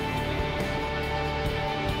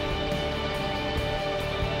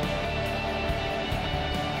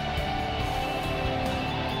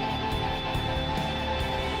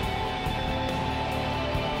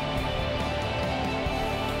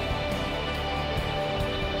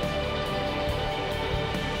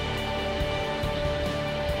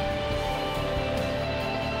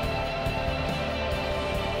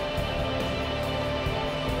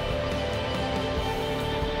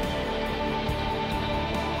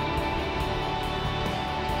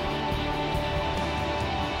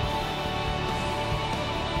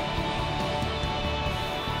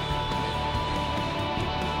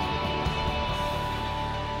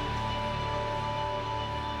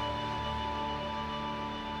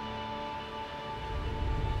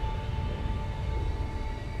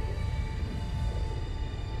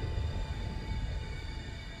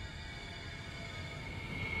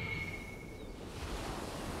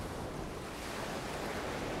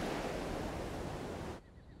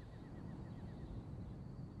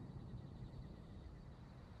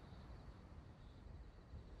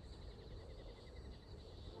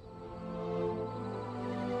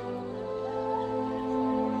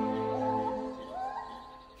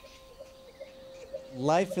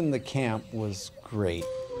 Life in the camp was great.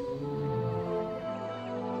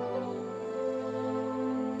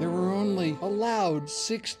 There were only allowed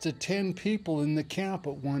 6 to 10 people in the camp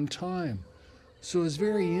at one time, so it was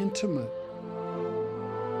very intimate.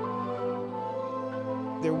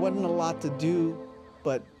 There wasn't a lot to do,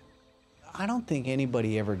 but I don't think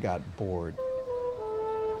anybody ever got bored.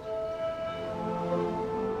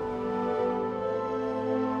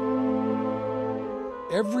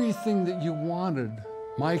 Everything that you wanted,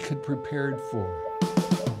 Mike had prepared for.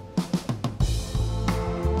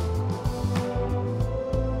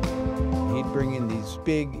 He'd bring in these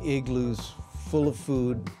big igloos full of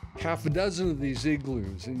food. Half a dozen of these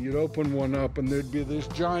igloos, and you'd open one up and there'd be this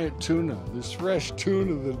giant tuna, this fresh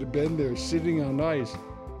tuna that had been there sitting on ice.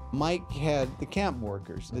 Mike had the camp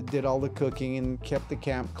workers that did all the cooking and kept the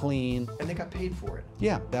camp clean. And they got paid for it.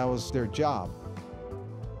 Yeah, that was their job.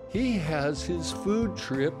 He has his food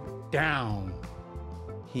trip down.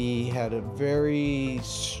 He had a very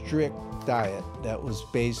strict diet that was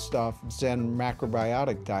based off Zen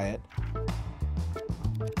macrobiotic diet.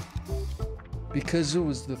 Because it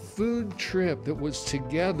was the food trip that was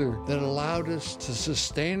together that allowed us to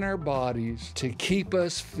sustain our bodies, to keep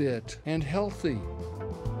us fit and healthy.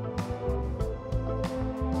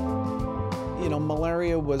 You know,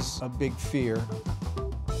 malaria was a big fear.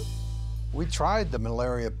 We tried the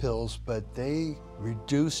malaria pills, but they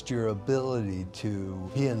reduced your ability to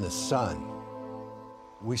be in the sun.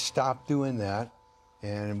 We stopped doing that,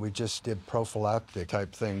 and we just did prophylactic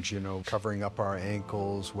type things, you know, covering up our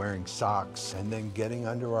ankles, wearing socks, and then getting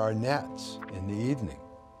under our nets in the evening.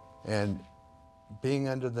 And being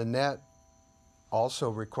under the net also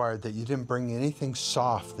required that you didn't bring anything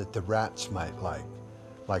soft that the rats might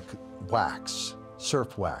like wax,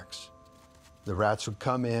 surf wax. The rats would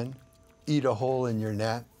come in, eat a hole in your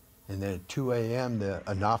net, and then at 2 a.m. the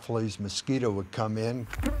Anopheles mosquito would come in,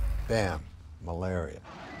 bam, malaria.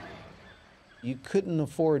 You couldn't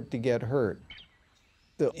afford to get hurt.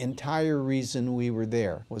 The entire reason we were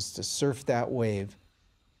there was to surf that wave.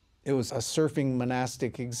 It was a surfing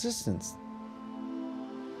monastic existence.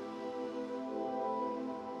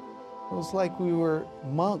 It was like we were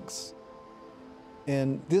monks,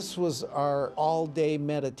 and this was our all-day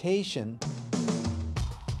meditation.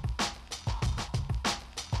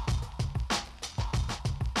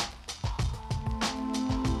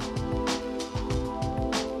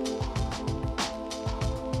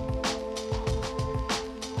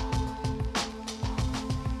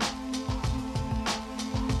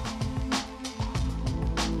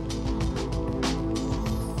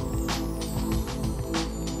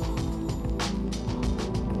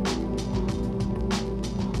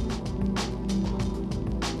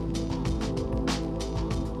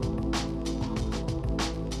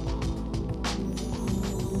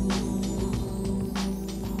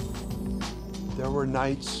 There were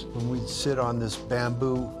nights when we'd sit on this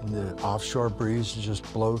bamboo and the offshore breeze would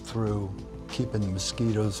just blow through, keeping the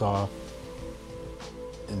mosquitoes off.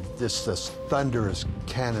 And just this thunderous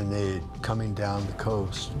cannonade coming down the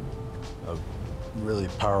coast of really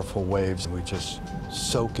powerful waves. We just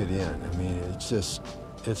soak it in. I mean,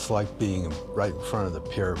 it's like being right in front of the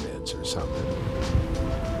pyramids or something.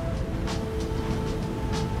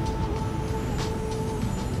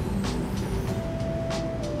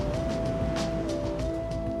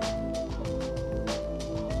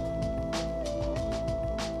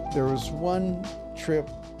 There was one trip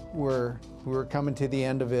where we were coming to the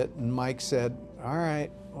end of it, and Mike said, all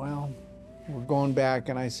right, well, we're going back.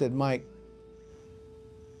 And I said, Mike,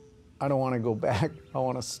 I don't want to go back. I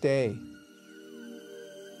want to stay.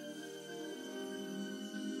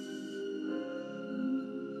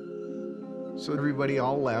 So everybody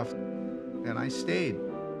all left, and I stayed.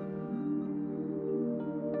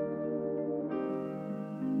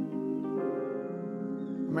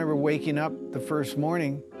 I remember waking up the first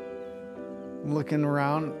morning, looking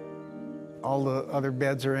around, all the other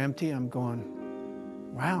beds are empty. I'm going,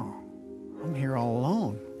 wow, I'm here all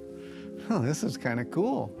alone. Oh, this is kind of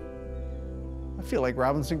cool. I feel like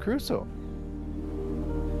Robinson Crusoe.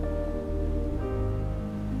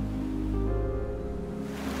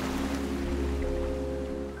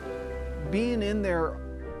 Being in there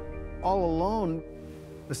all alone,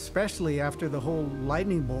 especially after the whole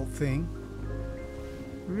lightning bolt thing,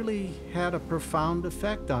 really had a profound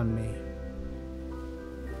effect on me.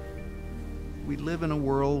 we live in a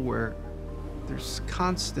world where there's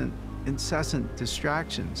constant, incessant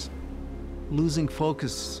distractions. Losing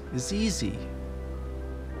focus is easy.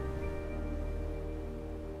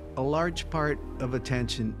 A large part of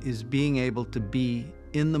attention is being able to be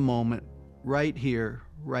in the moment, right here,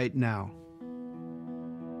 right now.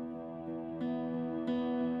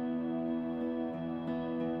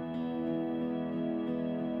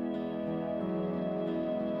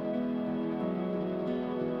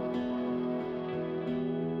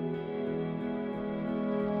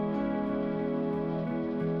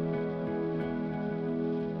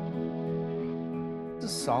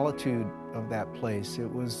 solitude of that place.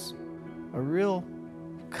 It was a real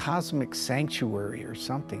cosmic sanctuary or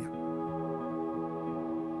something.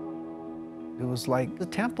 It was like a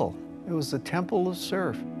temple. It was the temple of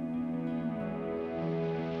surf.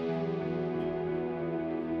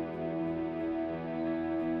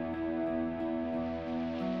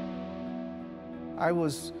 I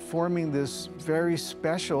was forming this very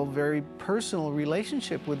special, very personal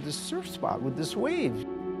relationship with this surf spot, with this wave.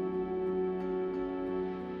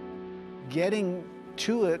 Getting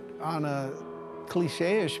to it on a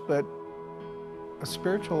cliche-ish, but a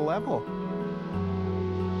spiritual level.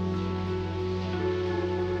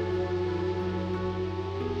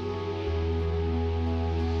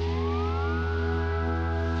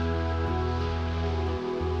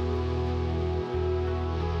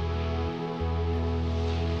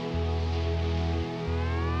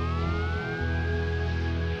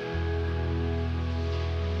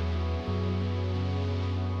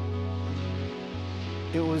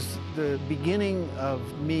 It was the beginning of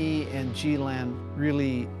me and G-Land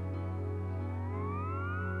really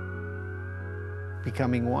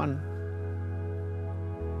becoming one.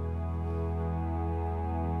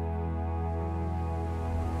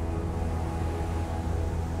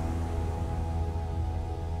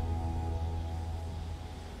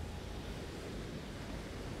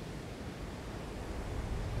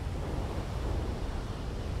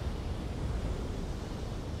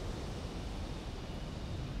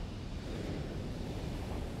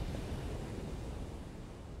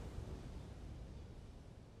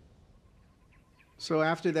 So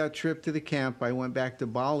after that trip to the camp, I went back to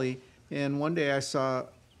Bali, and one day I saw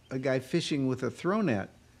a guy fishing with a throw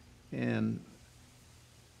net, and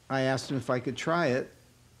I asked him if I could try it,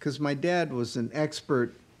 because my dad was an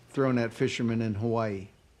expert throw net fisherman in Hawaii.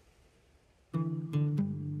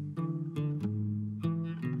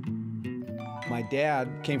 My dad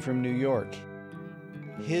came from New York.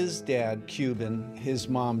 His dad, Cuban, his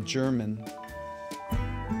mom, German.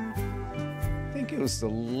 It was the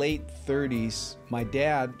late 30s. My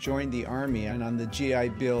dad joined the Army and on the GI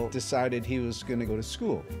Bill decided he was going to go to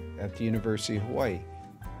school at the University of Hawaii.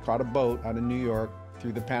 Caught a boat out of New York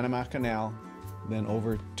through the Panama Canal, then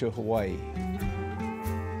over to Hawaii.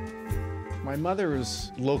 My mother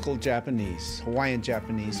was local Japanese, Hawaiian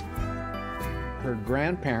Japanese. Her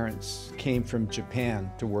grandparents came from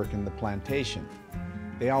Japan to work in the plantation.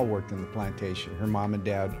 They all worked in the plantation, her mom and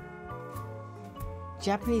dad.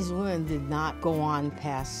 Japanese women did not go on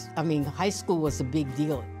past, high school was a big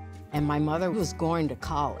deal. And my mother was going to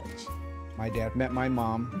college. My dad met my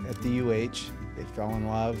mom at the UH. They fell in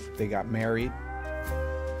love, they got married.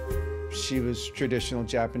 She was traditional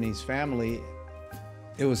Japanese family.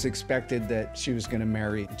 It was expected that she was going to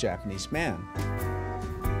marry a Japanese man.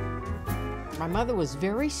 My mother was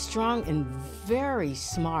very strong and very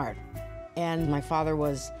smart. And my father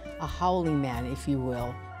was a howling man, if you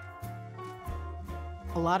will.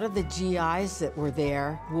 A lot of the GIs that were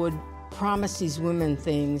there would promise these women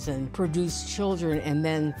things and produce children, and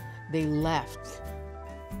then they left.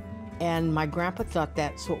 And my grandpa thought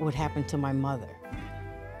that's what would happen to my mother.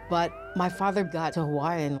 But my father got to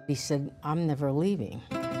Hawaii and he said, I'm never leaving.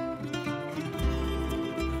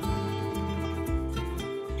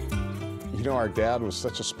 You know, our dad was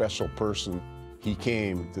such a special person. He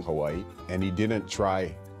came to Hawaii and he didn't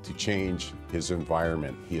try to change his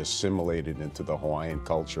environment. He assimilated into the Hawaiian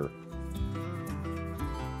culture.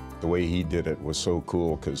 The way he did it was so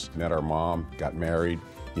cool because he met our mom, got married.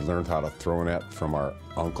 He learned how to throw net from our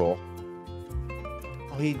uncle.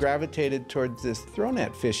 He gravitated towards this throw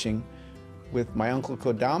net fishing with my uncle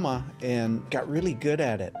Kodama and got really good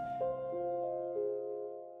at it.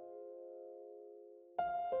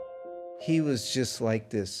 He was just like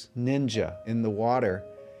this ninja in the water.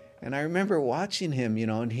 And I remember watching him,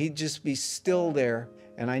 and he'd just be still there.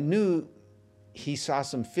 And I knew he saw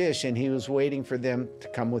some fish and he was waiting for them to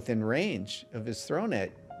come within range of his throw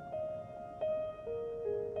net.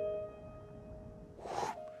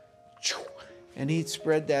 And he'd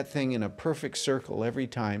spread that thing in a perfect circle every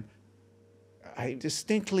time. I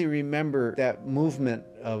distinctly remember that movement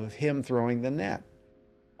of him throwing the net.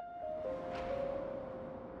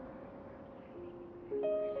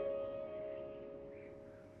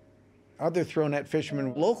 Other throw net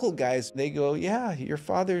fishermen, local guys, they go, yeah, your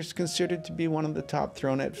father's considered to be one of the top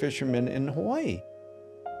throw net fishermen in Hawaii.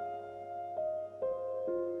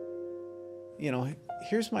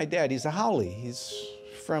 Here's my dad, he's a haole. He's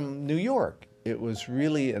from New York. It was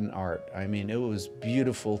really an art. It was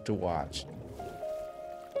beautiful to watch.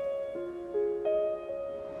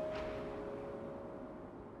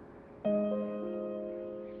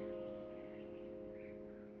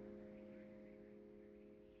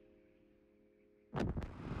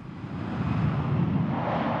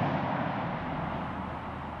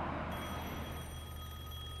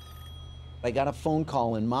 I got a phone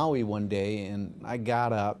call in Maui one day, and I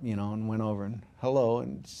got up, you know, and went over and hello,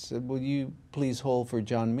 and said, will you please hold for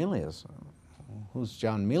John Milius? Who's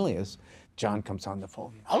John Milius? John comes on the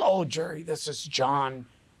phone. Hello, Gerry, this is John.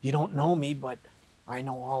 You don't know me, but I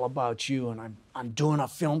know all about you, and I'm doing a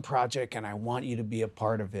film project, and I want you to be a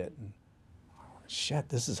part of it. And, oh, shit,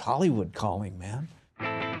 this is Hollywood calling, man.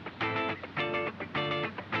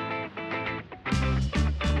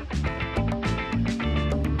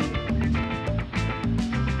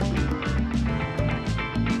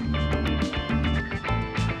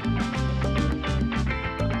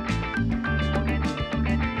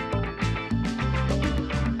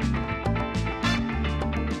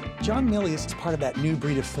 John Milius is part of that new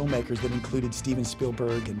breed of filmmakers that included Steven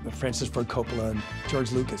Spielberg and Francis Ford Coppola and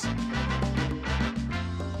George Lucas.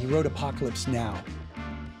 He wrote Apocalypse Now.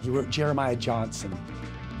 He wrote Jeremiah Johnson.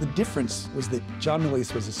 The difference was that John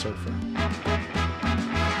Milius was a surfer.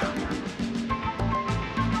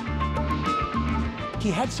 He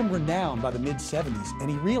had some renown by the mid-'70s, and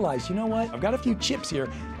he realized, you know what, I've got a few chips here,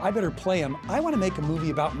 I better play them. I want to make a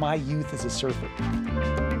movie about my youth as a surfer.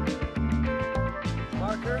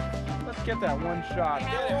 Let's get that one shot.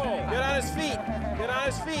 Get on his feet. Get on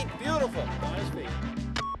his feet. Beautiful. On his feet.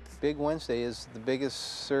 Big Wednesday is the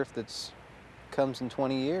biggest surf that's comes in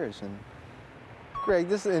 20 years. And Greg,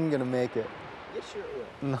 this isn't going to make it. Yes, sure it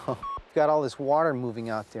will. No. You've got all this water moving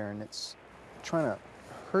out there, and it's trying to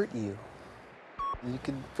hurt you. You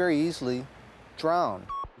could very easily drown.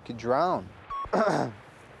 You could drown.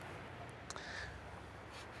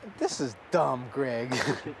 This is dumb, Greg.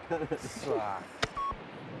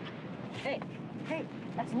 Hey,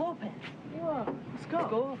 that's Lopez. Yeah, let's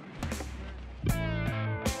go.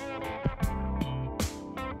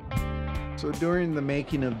 So during the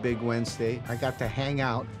making of Big Wednesday, I got to hang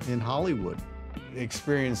out in Hollywood,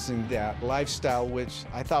 experiencing that lifestyle, which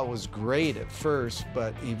I thought was great at first,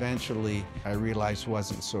 but eventually I realized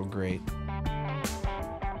wasn't so great.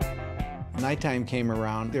 Nighttime came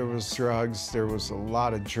around, there was drugs, there was a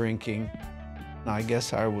lot of drinking. I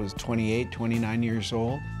guess I was 28, 29 years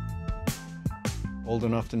old. Old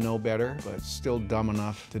enough to know better, but still dumb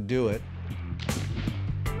enough to do it.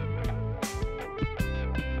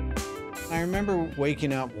 I remember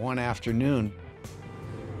waking up one afternoon,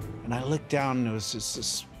 and I looked down, and there was just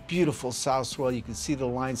this beautiful south swell. You could see the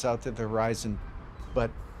lines out to the horizon, but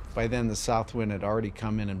by then the south wind had already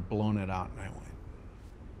come in and blown it out, and I went,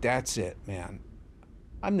 that's it, man.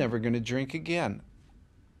 I'm never gonna drink again.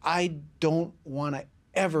 I don't wanna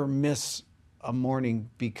ever miss a morning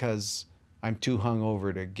because I'm too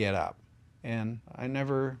hungover to get up. And I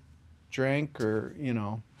never drank or, you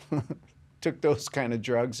know, took those kind of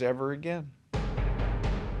drugs ever again.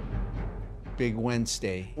 Big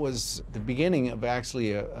Wednesday was the beginning of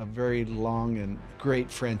actually a very long and great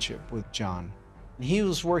friendship with John. He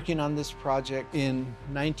was working on this project in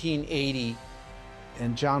 1980,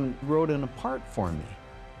 and John wrote in a part for me.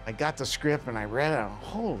 I got the script and I read it, and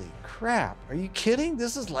holy crap, are you kidding?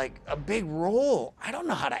 This is like a big role. I don't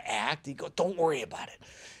know how to act. He goes, don't worry about it.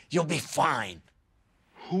 You'll be fine.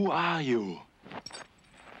 Who are you?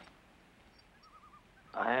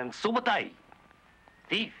 I am Subotai,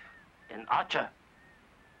 thief and archer.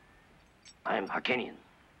 I am Hakenian.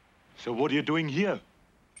 So what are you doing here?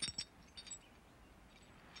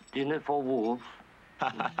 Dinner for wolves.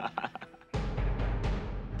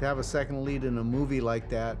 To have a second lead in a movie like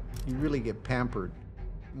that, you really get pampered.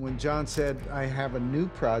 When John said, I have a new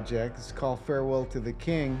project, it's called Farewell to the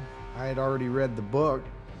King, I had already read the book.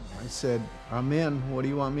 I said, I'm in, what do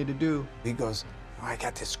you want me to do? He goes, oh, I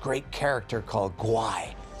got this great character called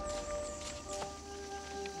Guai.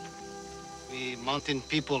 We mountain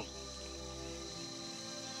people,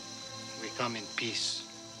 we come in peace.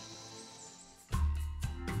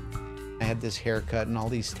 I had this haircut and all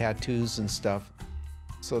these tattoos and stuff.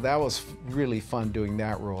 So that was really fun doing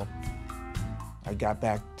that role. I got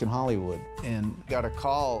back to Hollywood and got a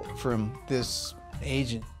call from this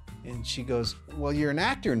agent, and she goes, well, you're an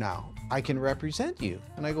actor now. I can represent you.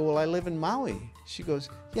 And I go, well, I live in Maui. She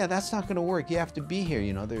goes, yeah, that's not gonna work. You have to be here.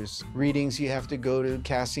 You know, there's readings you have to go to,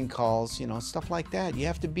 casting calls, you know, stuff like that. You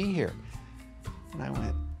have to be here. And I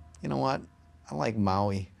went, you know what? I like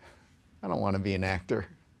Maui. I don't want to be an actor.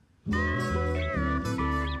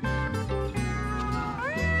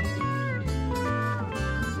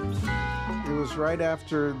 It was right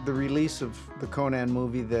after the release of the Conan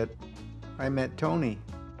movie that I met Tony.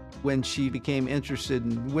 When she became interested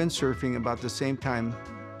in windsurfing about the same time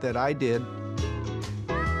that I did,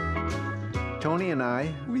 Tony and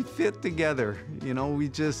I, we fit together. You know, we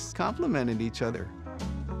just complimented each other.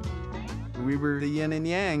 We were the yin and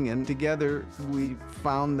yang, and together we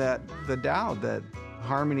found that the Tao, that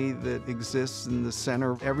harmony that exists in the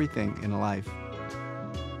center of everything in life.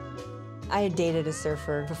 I had dated a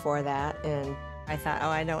surfer before that, and I thought, oh,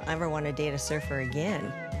 I don't ever want to date a surfer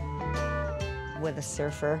again. With a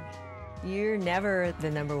surfer, you're never the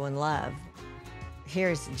 #1 love.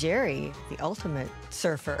 Here's Gerry, the ultimate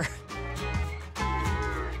surfer.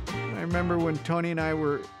 I remember when Tony and I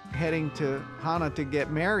were heading to Hana to get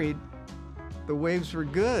married, the waves were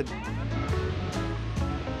good.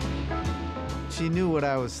 She knew what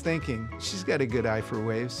I was thinking. She's got a good eye for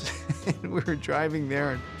waves. And we were driving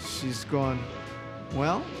there, and she's going,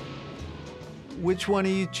 well, which one are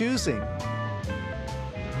you choosing?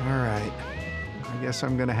 All right, I guess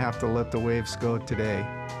I'm gonna have to let the waves go today.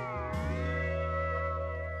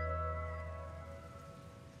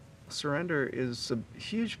 Surrender is a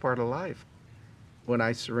huge part of life. When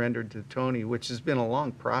I surrendered to Tony, which has been a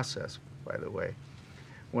long process, by the way,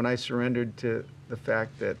 when I surrendered to the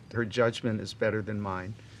fact that her judgment is better than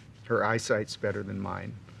mine, her eyesight's better than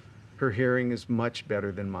mine, her hearing is much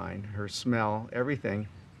better than mine, her smell, everything,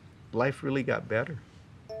 life really got better.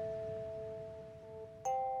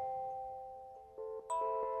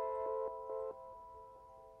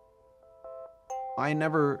 I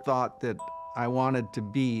never thought that I wanted to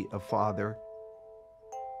be a father.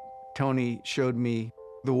 Tony showed me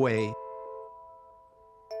the way.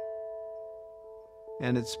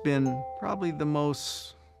 And it's been probably the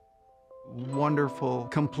most wonderful,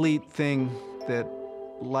 complete thing that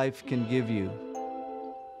life can give you.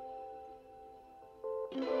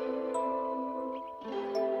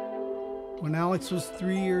 When Alex was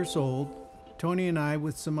 3 years old, Tony and I,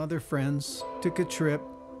 with some other friends, took a trip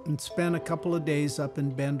and spent a couple of days up in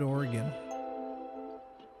Bend, Oregon.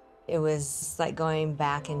 It was like going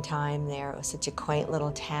back in time there. It was such a quaint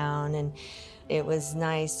little town, and it was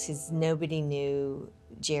nice because nobody knew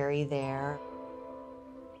Gerry there.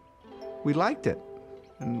 We liked it.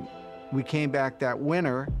 And we came back that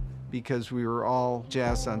winter because we were all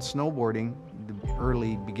jazzed on snowboarding, the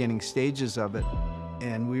early beginning stages of it.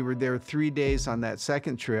 And we were there 3 days on that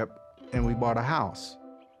second trip, and we bought a house.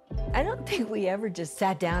 I don't think we ever just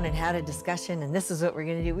sat down and had a discussion and this is what we're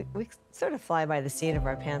gonna do. We sort of fly by the seat of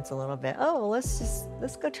our pants a little bit. Oh, well,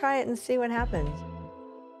 let's go try it and see what happens.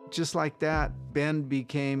 Just like that, Bend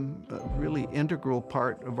became a really integral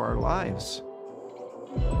part of our lives.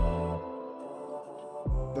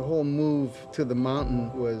 The whole move to the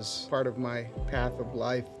mountain was part of my path of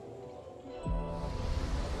life.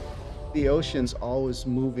 The ocean's always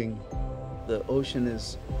moving. The ocean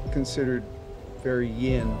is considered very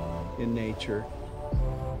yin in nature.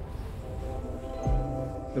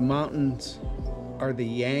 The mountains are the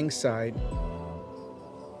yang side,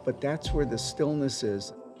 but that's where the stillness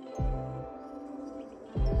is.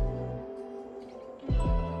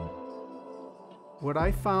 What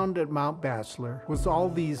I found at Mount Bachelor was all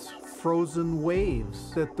these frozen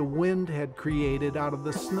waves that the wind had created out of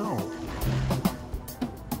the snow.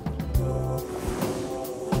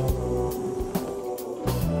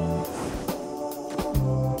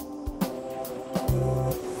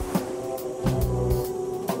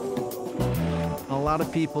 A lot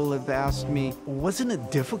of people have asked me, wasn't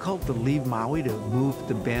it difficult to leave Maui to move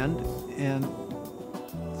to Bend? And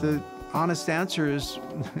the honest answer is,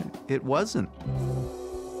 it wasn't.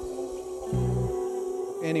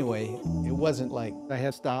 Anyway, it wasn't like I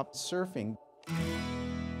had stopped surfing.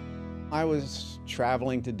 I was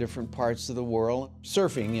traveling to different parts of the world,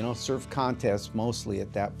 surfing, you know, surf contests mostly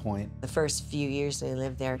at that point. The first few years we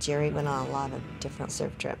lived there, Gerry went on a lot of different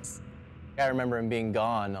surf trips. I remember him being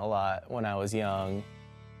gone a lot when I was young.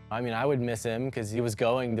 I mean, I would miss him because he was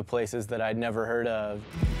going to places that I'd never heard of.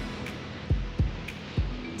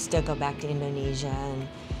 Still go back to Indonesia, and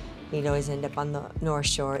he'd always end up on the North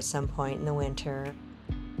Shore at some point in the winter.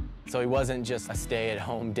 So he wasn't just a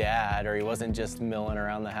stay-at-home dad, or he wasn't just milling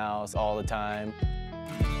around the house all the time.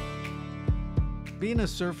 Being a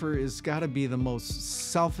surfer has got to be the most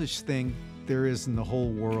selfish thing there is in the whole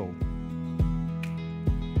world.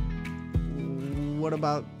 What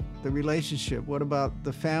about the relationship? What about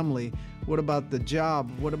the family? What about the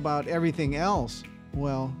job? What about everything else?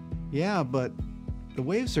 Well, yeah, but the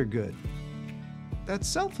waves are good. That's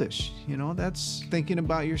selfish, you know, that's thinking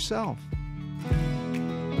about yourself.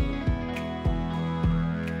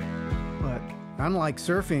 But unlike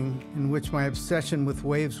surfing, in which my obsession with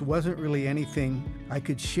waves wasn't really anything I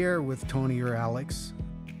could share with Tony or Alex,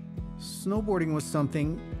 snowboarding was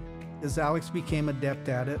something, as Alex became adept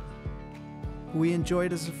at it, we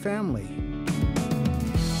enjoyed as a family.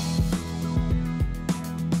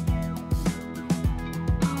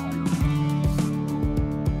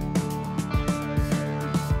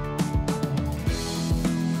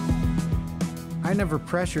 I never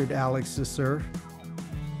pressured Alex to surf.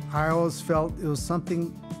 I always felt it was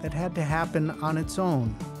something that had to happen on its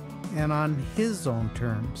own and on his own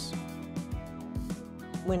terms.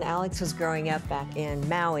 When Alex was growing up back in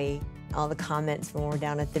Maui, all the comments when we're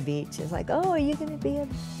down at the beach is like, oh, are you gonna be a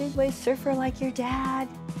big wave surfer like your dad?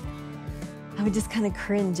 I would just kind of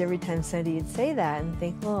cringe every time somebody would say that and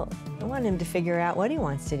think, well, I want him to figure out what he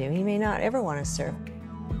wants to do. He may not ever want to surf.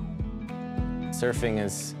 Surfing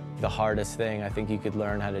is the hardest thing I think you could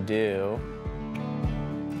learn how to do.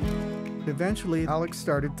 Eventually, Alex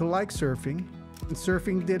started to like surfing, and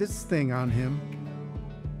surfing did its thing on him,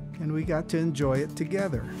 and we got to enjoy it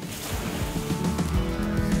together.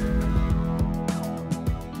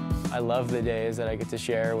 I love the days that I get to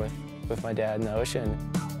share with my dad in the ocean.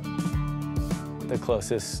 The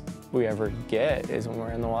closest we ever get is when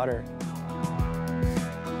we're in the water.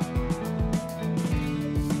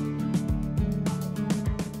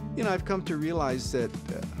 You know, I've come to realize that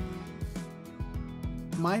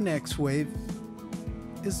My next wave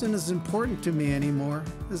isn't as important to me anymore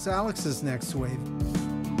as Alex's next wave.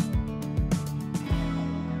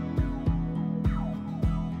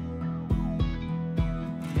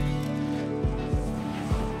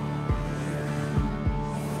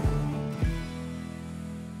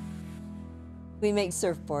 We make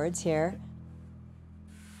surfboards here.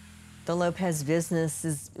 The Lopez business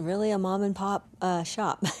is really a mom and pop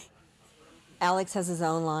shop. Alex has his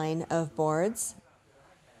own line of boards.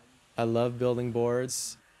 I love building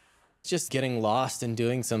boards. Just getting lost and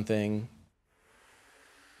doing something.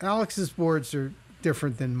 Alex's boards are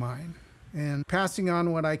different than mine, and passing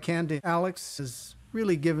on what I can to Alex has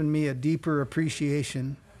really given me a deeper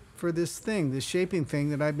appreciation for this thing, this shaping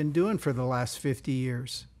thing that I've been doing for the last 50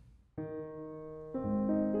 years.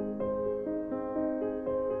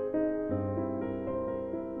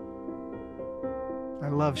 I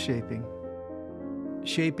love shaping.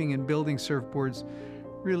 Shaping and building surfboards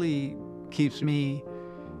really keeps me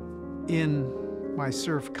in my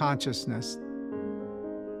surf consciousness.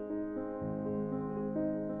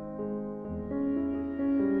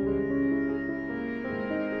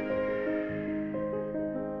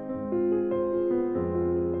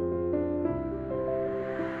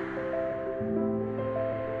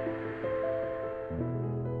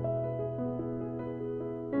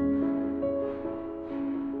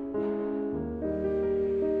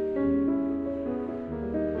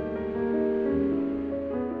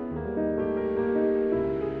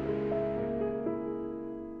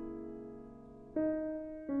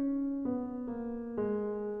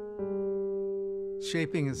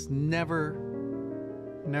 Shaping has never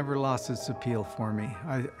lost its appeal for me.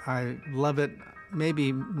 I love it,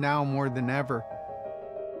 maybe now more than ever.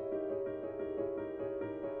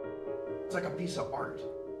 It's like a piece of art.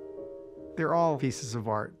 They're all pieces of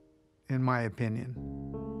art, in my opinion.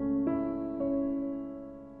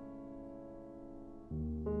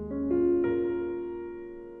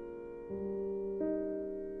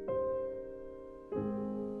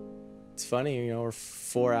 It's funny, you know, we're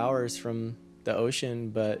 4 hours from the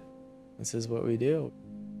ocean, but this is what we do.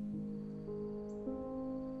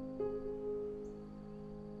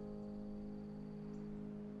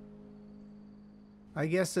 I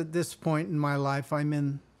guess at this point in my life, I'm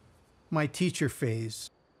in my teacher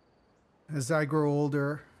phase. As I grow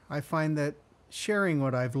older, I find that sharing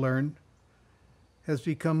what I've learned has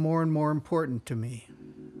become more and more important to me.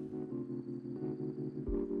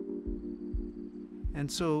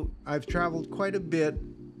 And so I've traveled quite a bit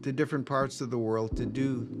to different parts of the world to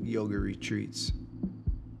do yoga retreats.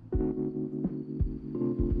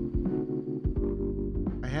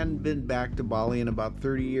 I hadn't been back to Bali in about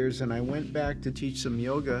 30 years, and I went back to teach some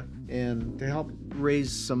yoga and to help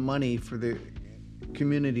raise some money for the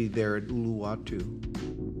community there at Uluwatu.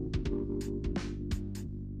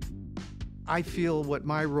 I feel what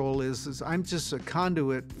my role is I'm just a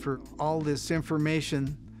conduit for all this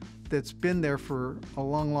information that's been there for a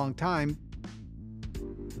long, long time.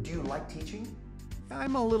 Do you like teaching?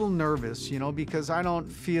 I'm a little nervous, you know, because I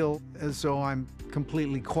don't feel as though I'm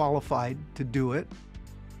completely qualified to do it.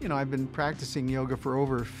 You know, I've been practicing yoga for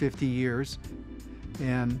over 50 years,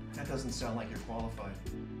 and... That doesn't sound like you're qualified.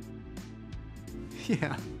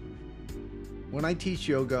 Yeah. When I teach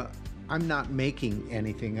yoga, I'm not making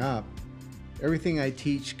anything up. Everything I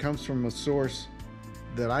teach comes from a source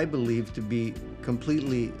that I believe to be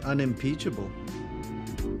completely unimpeachable.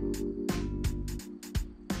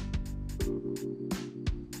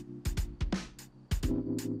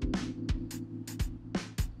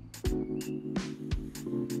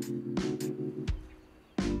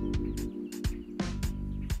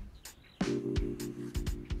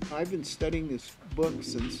 I've been studying this book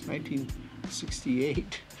since 19 $68.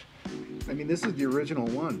 I mean, this is the original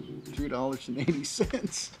one,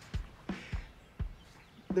 $3.80.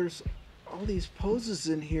 There's all these poses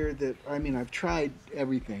in here that, I mean, I've tried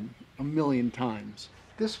everything a million times.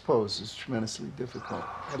 This pose is tremendously difficult.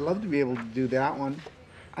 I'd love to be able to do that one.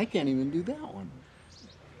 I can't even do that one.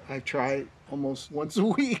 I try almost once a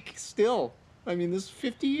week still. I mean, this is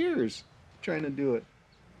 50 years trying to do it.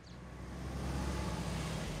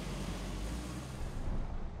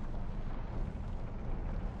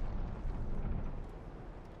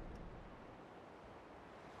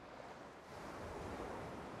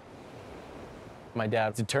 My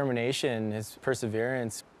dad's determination, his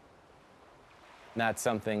perseverance, that's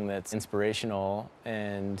something that's inspirational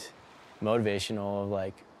and motivational,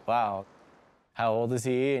 like, wow, how old is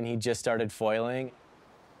he? And he just started foiling.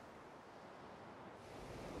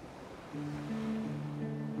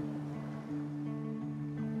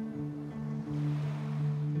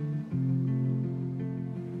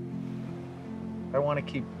 I want to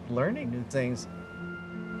keep learning new things.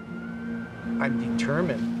 I'm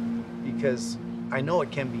determined because I know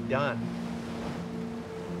it can be done.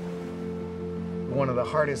 One of the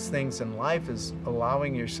hardest things in life is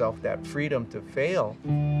allowing yourself that freedom to fail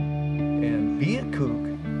and be a kook.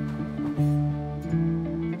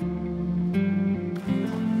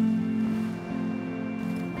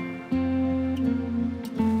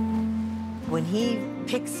 When he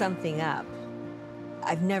picks something up,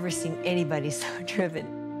 I've never seen anybody so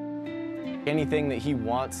driven. Anything that he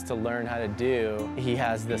wants to learn how to do, he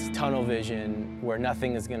has this tunnel vision where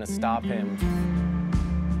nothing is going to stop him.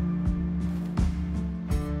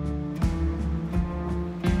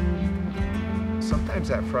 Sometimes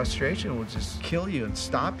that frustration will just kill you and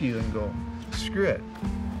stop you and go, screw it.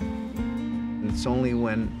 It's only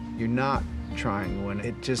when you're not trying, when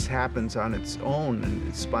it just happens on its own and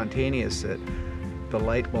it's spontaneous, that the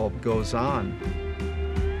light bulb goes on.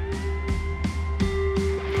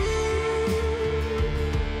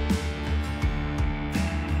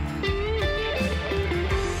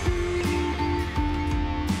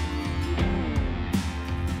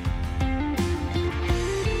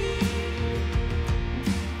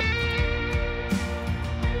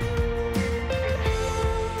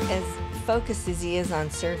 Focused as he is on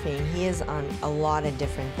surfing, he is on a lot of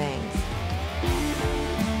different things.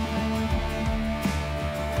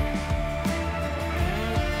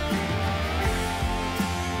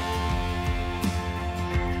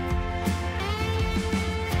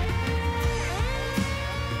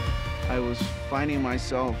 I was finding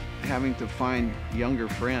myself having to find younger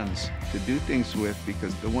friends to do things with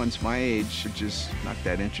because the ones my age are just not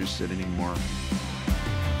that interested anymore.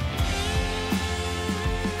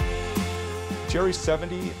 Gerry's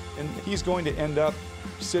 70, and he's going to end up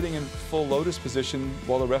sitting in full lotus position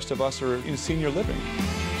while the rest of us are in senior living.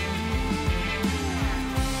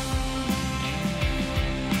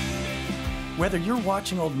 Whether you're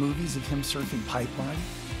watching old movies of him surfing Pipeline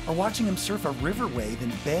or watching him surf a river wave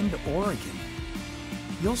in Bend, Oregon,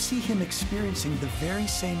 you'll see him experiencing the very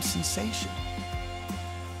same sensation.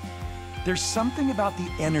 There's something about the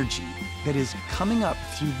energy that is coming up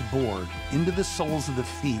through the board, into the soles of the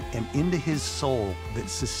feet, and into his soul that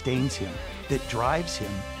sustains him, that drives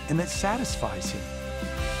him, and that satisfies him.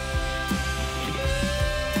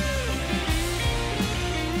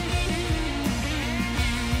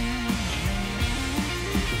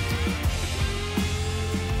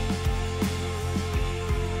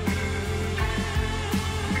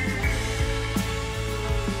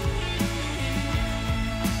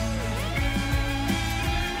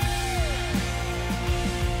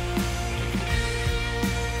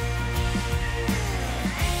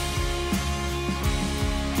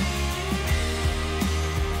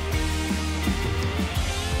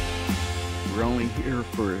 We're only here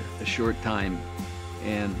for a short time,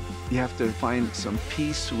 and you have to find some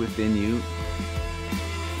peace within you.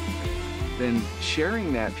 Then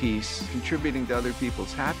sharing that peace, contributing to other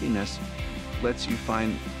people's happiness, lets you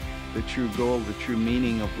find the true goal, the true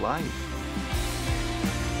meaning of life.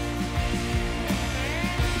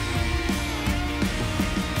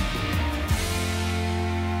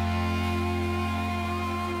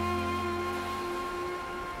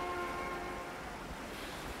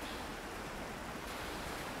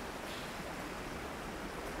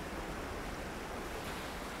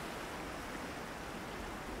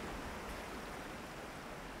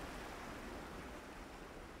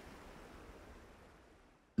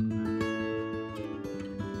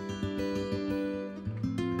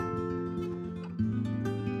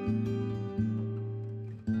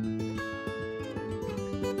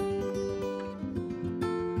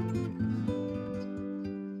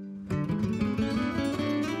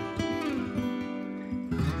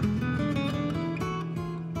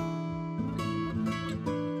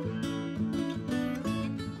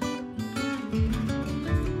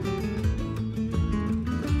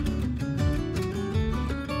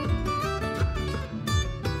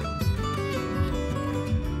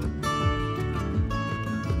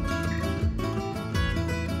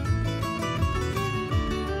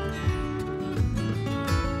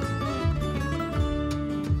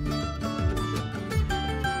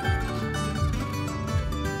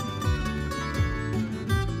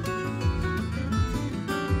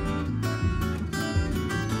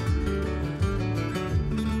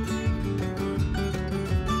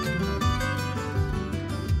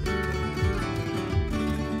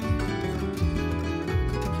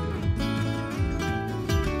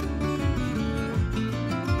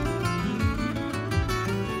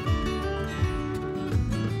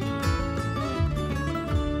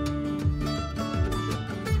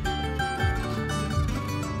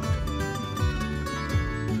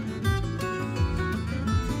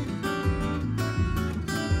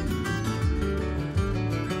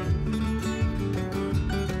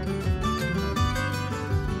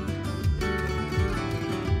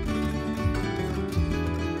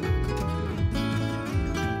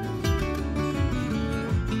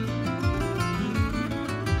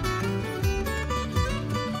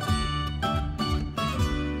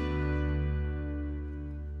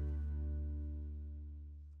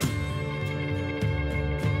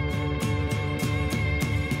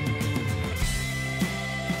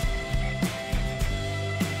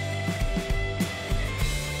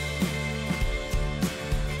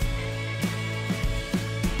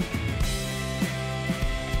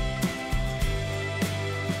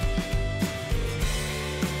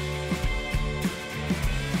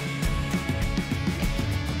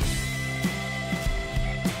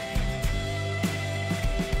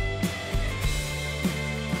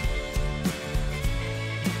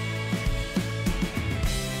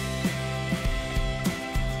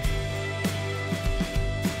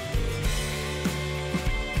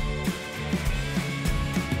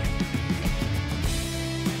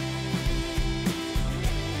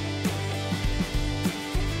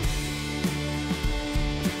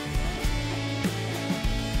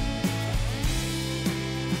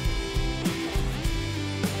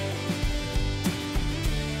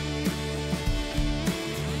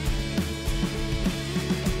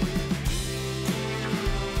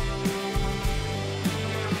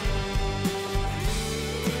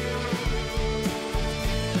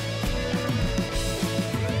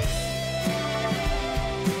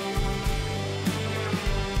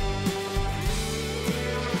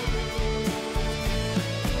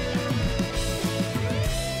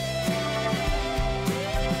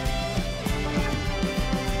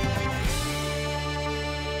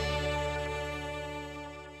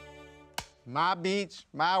 My beach,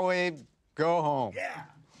 my wave, go home. Yeah.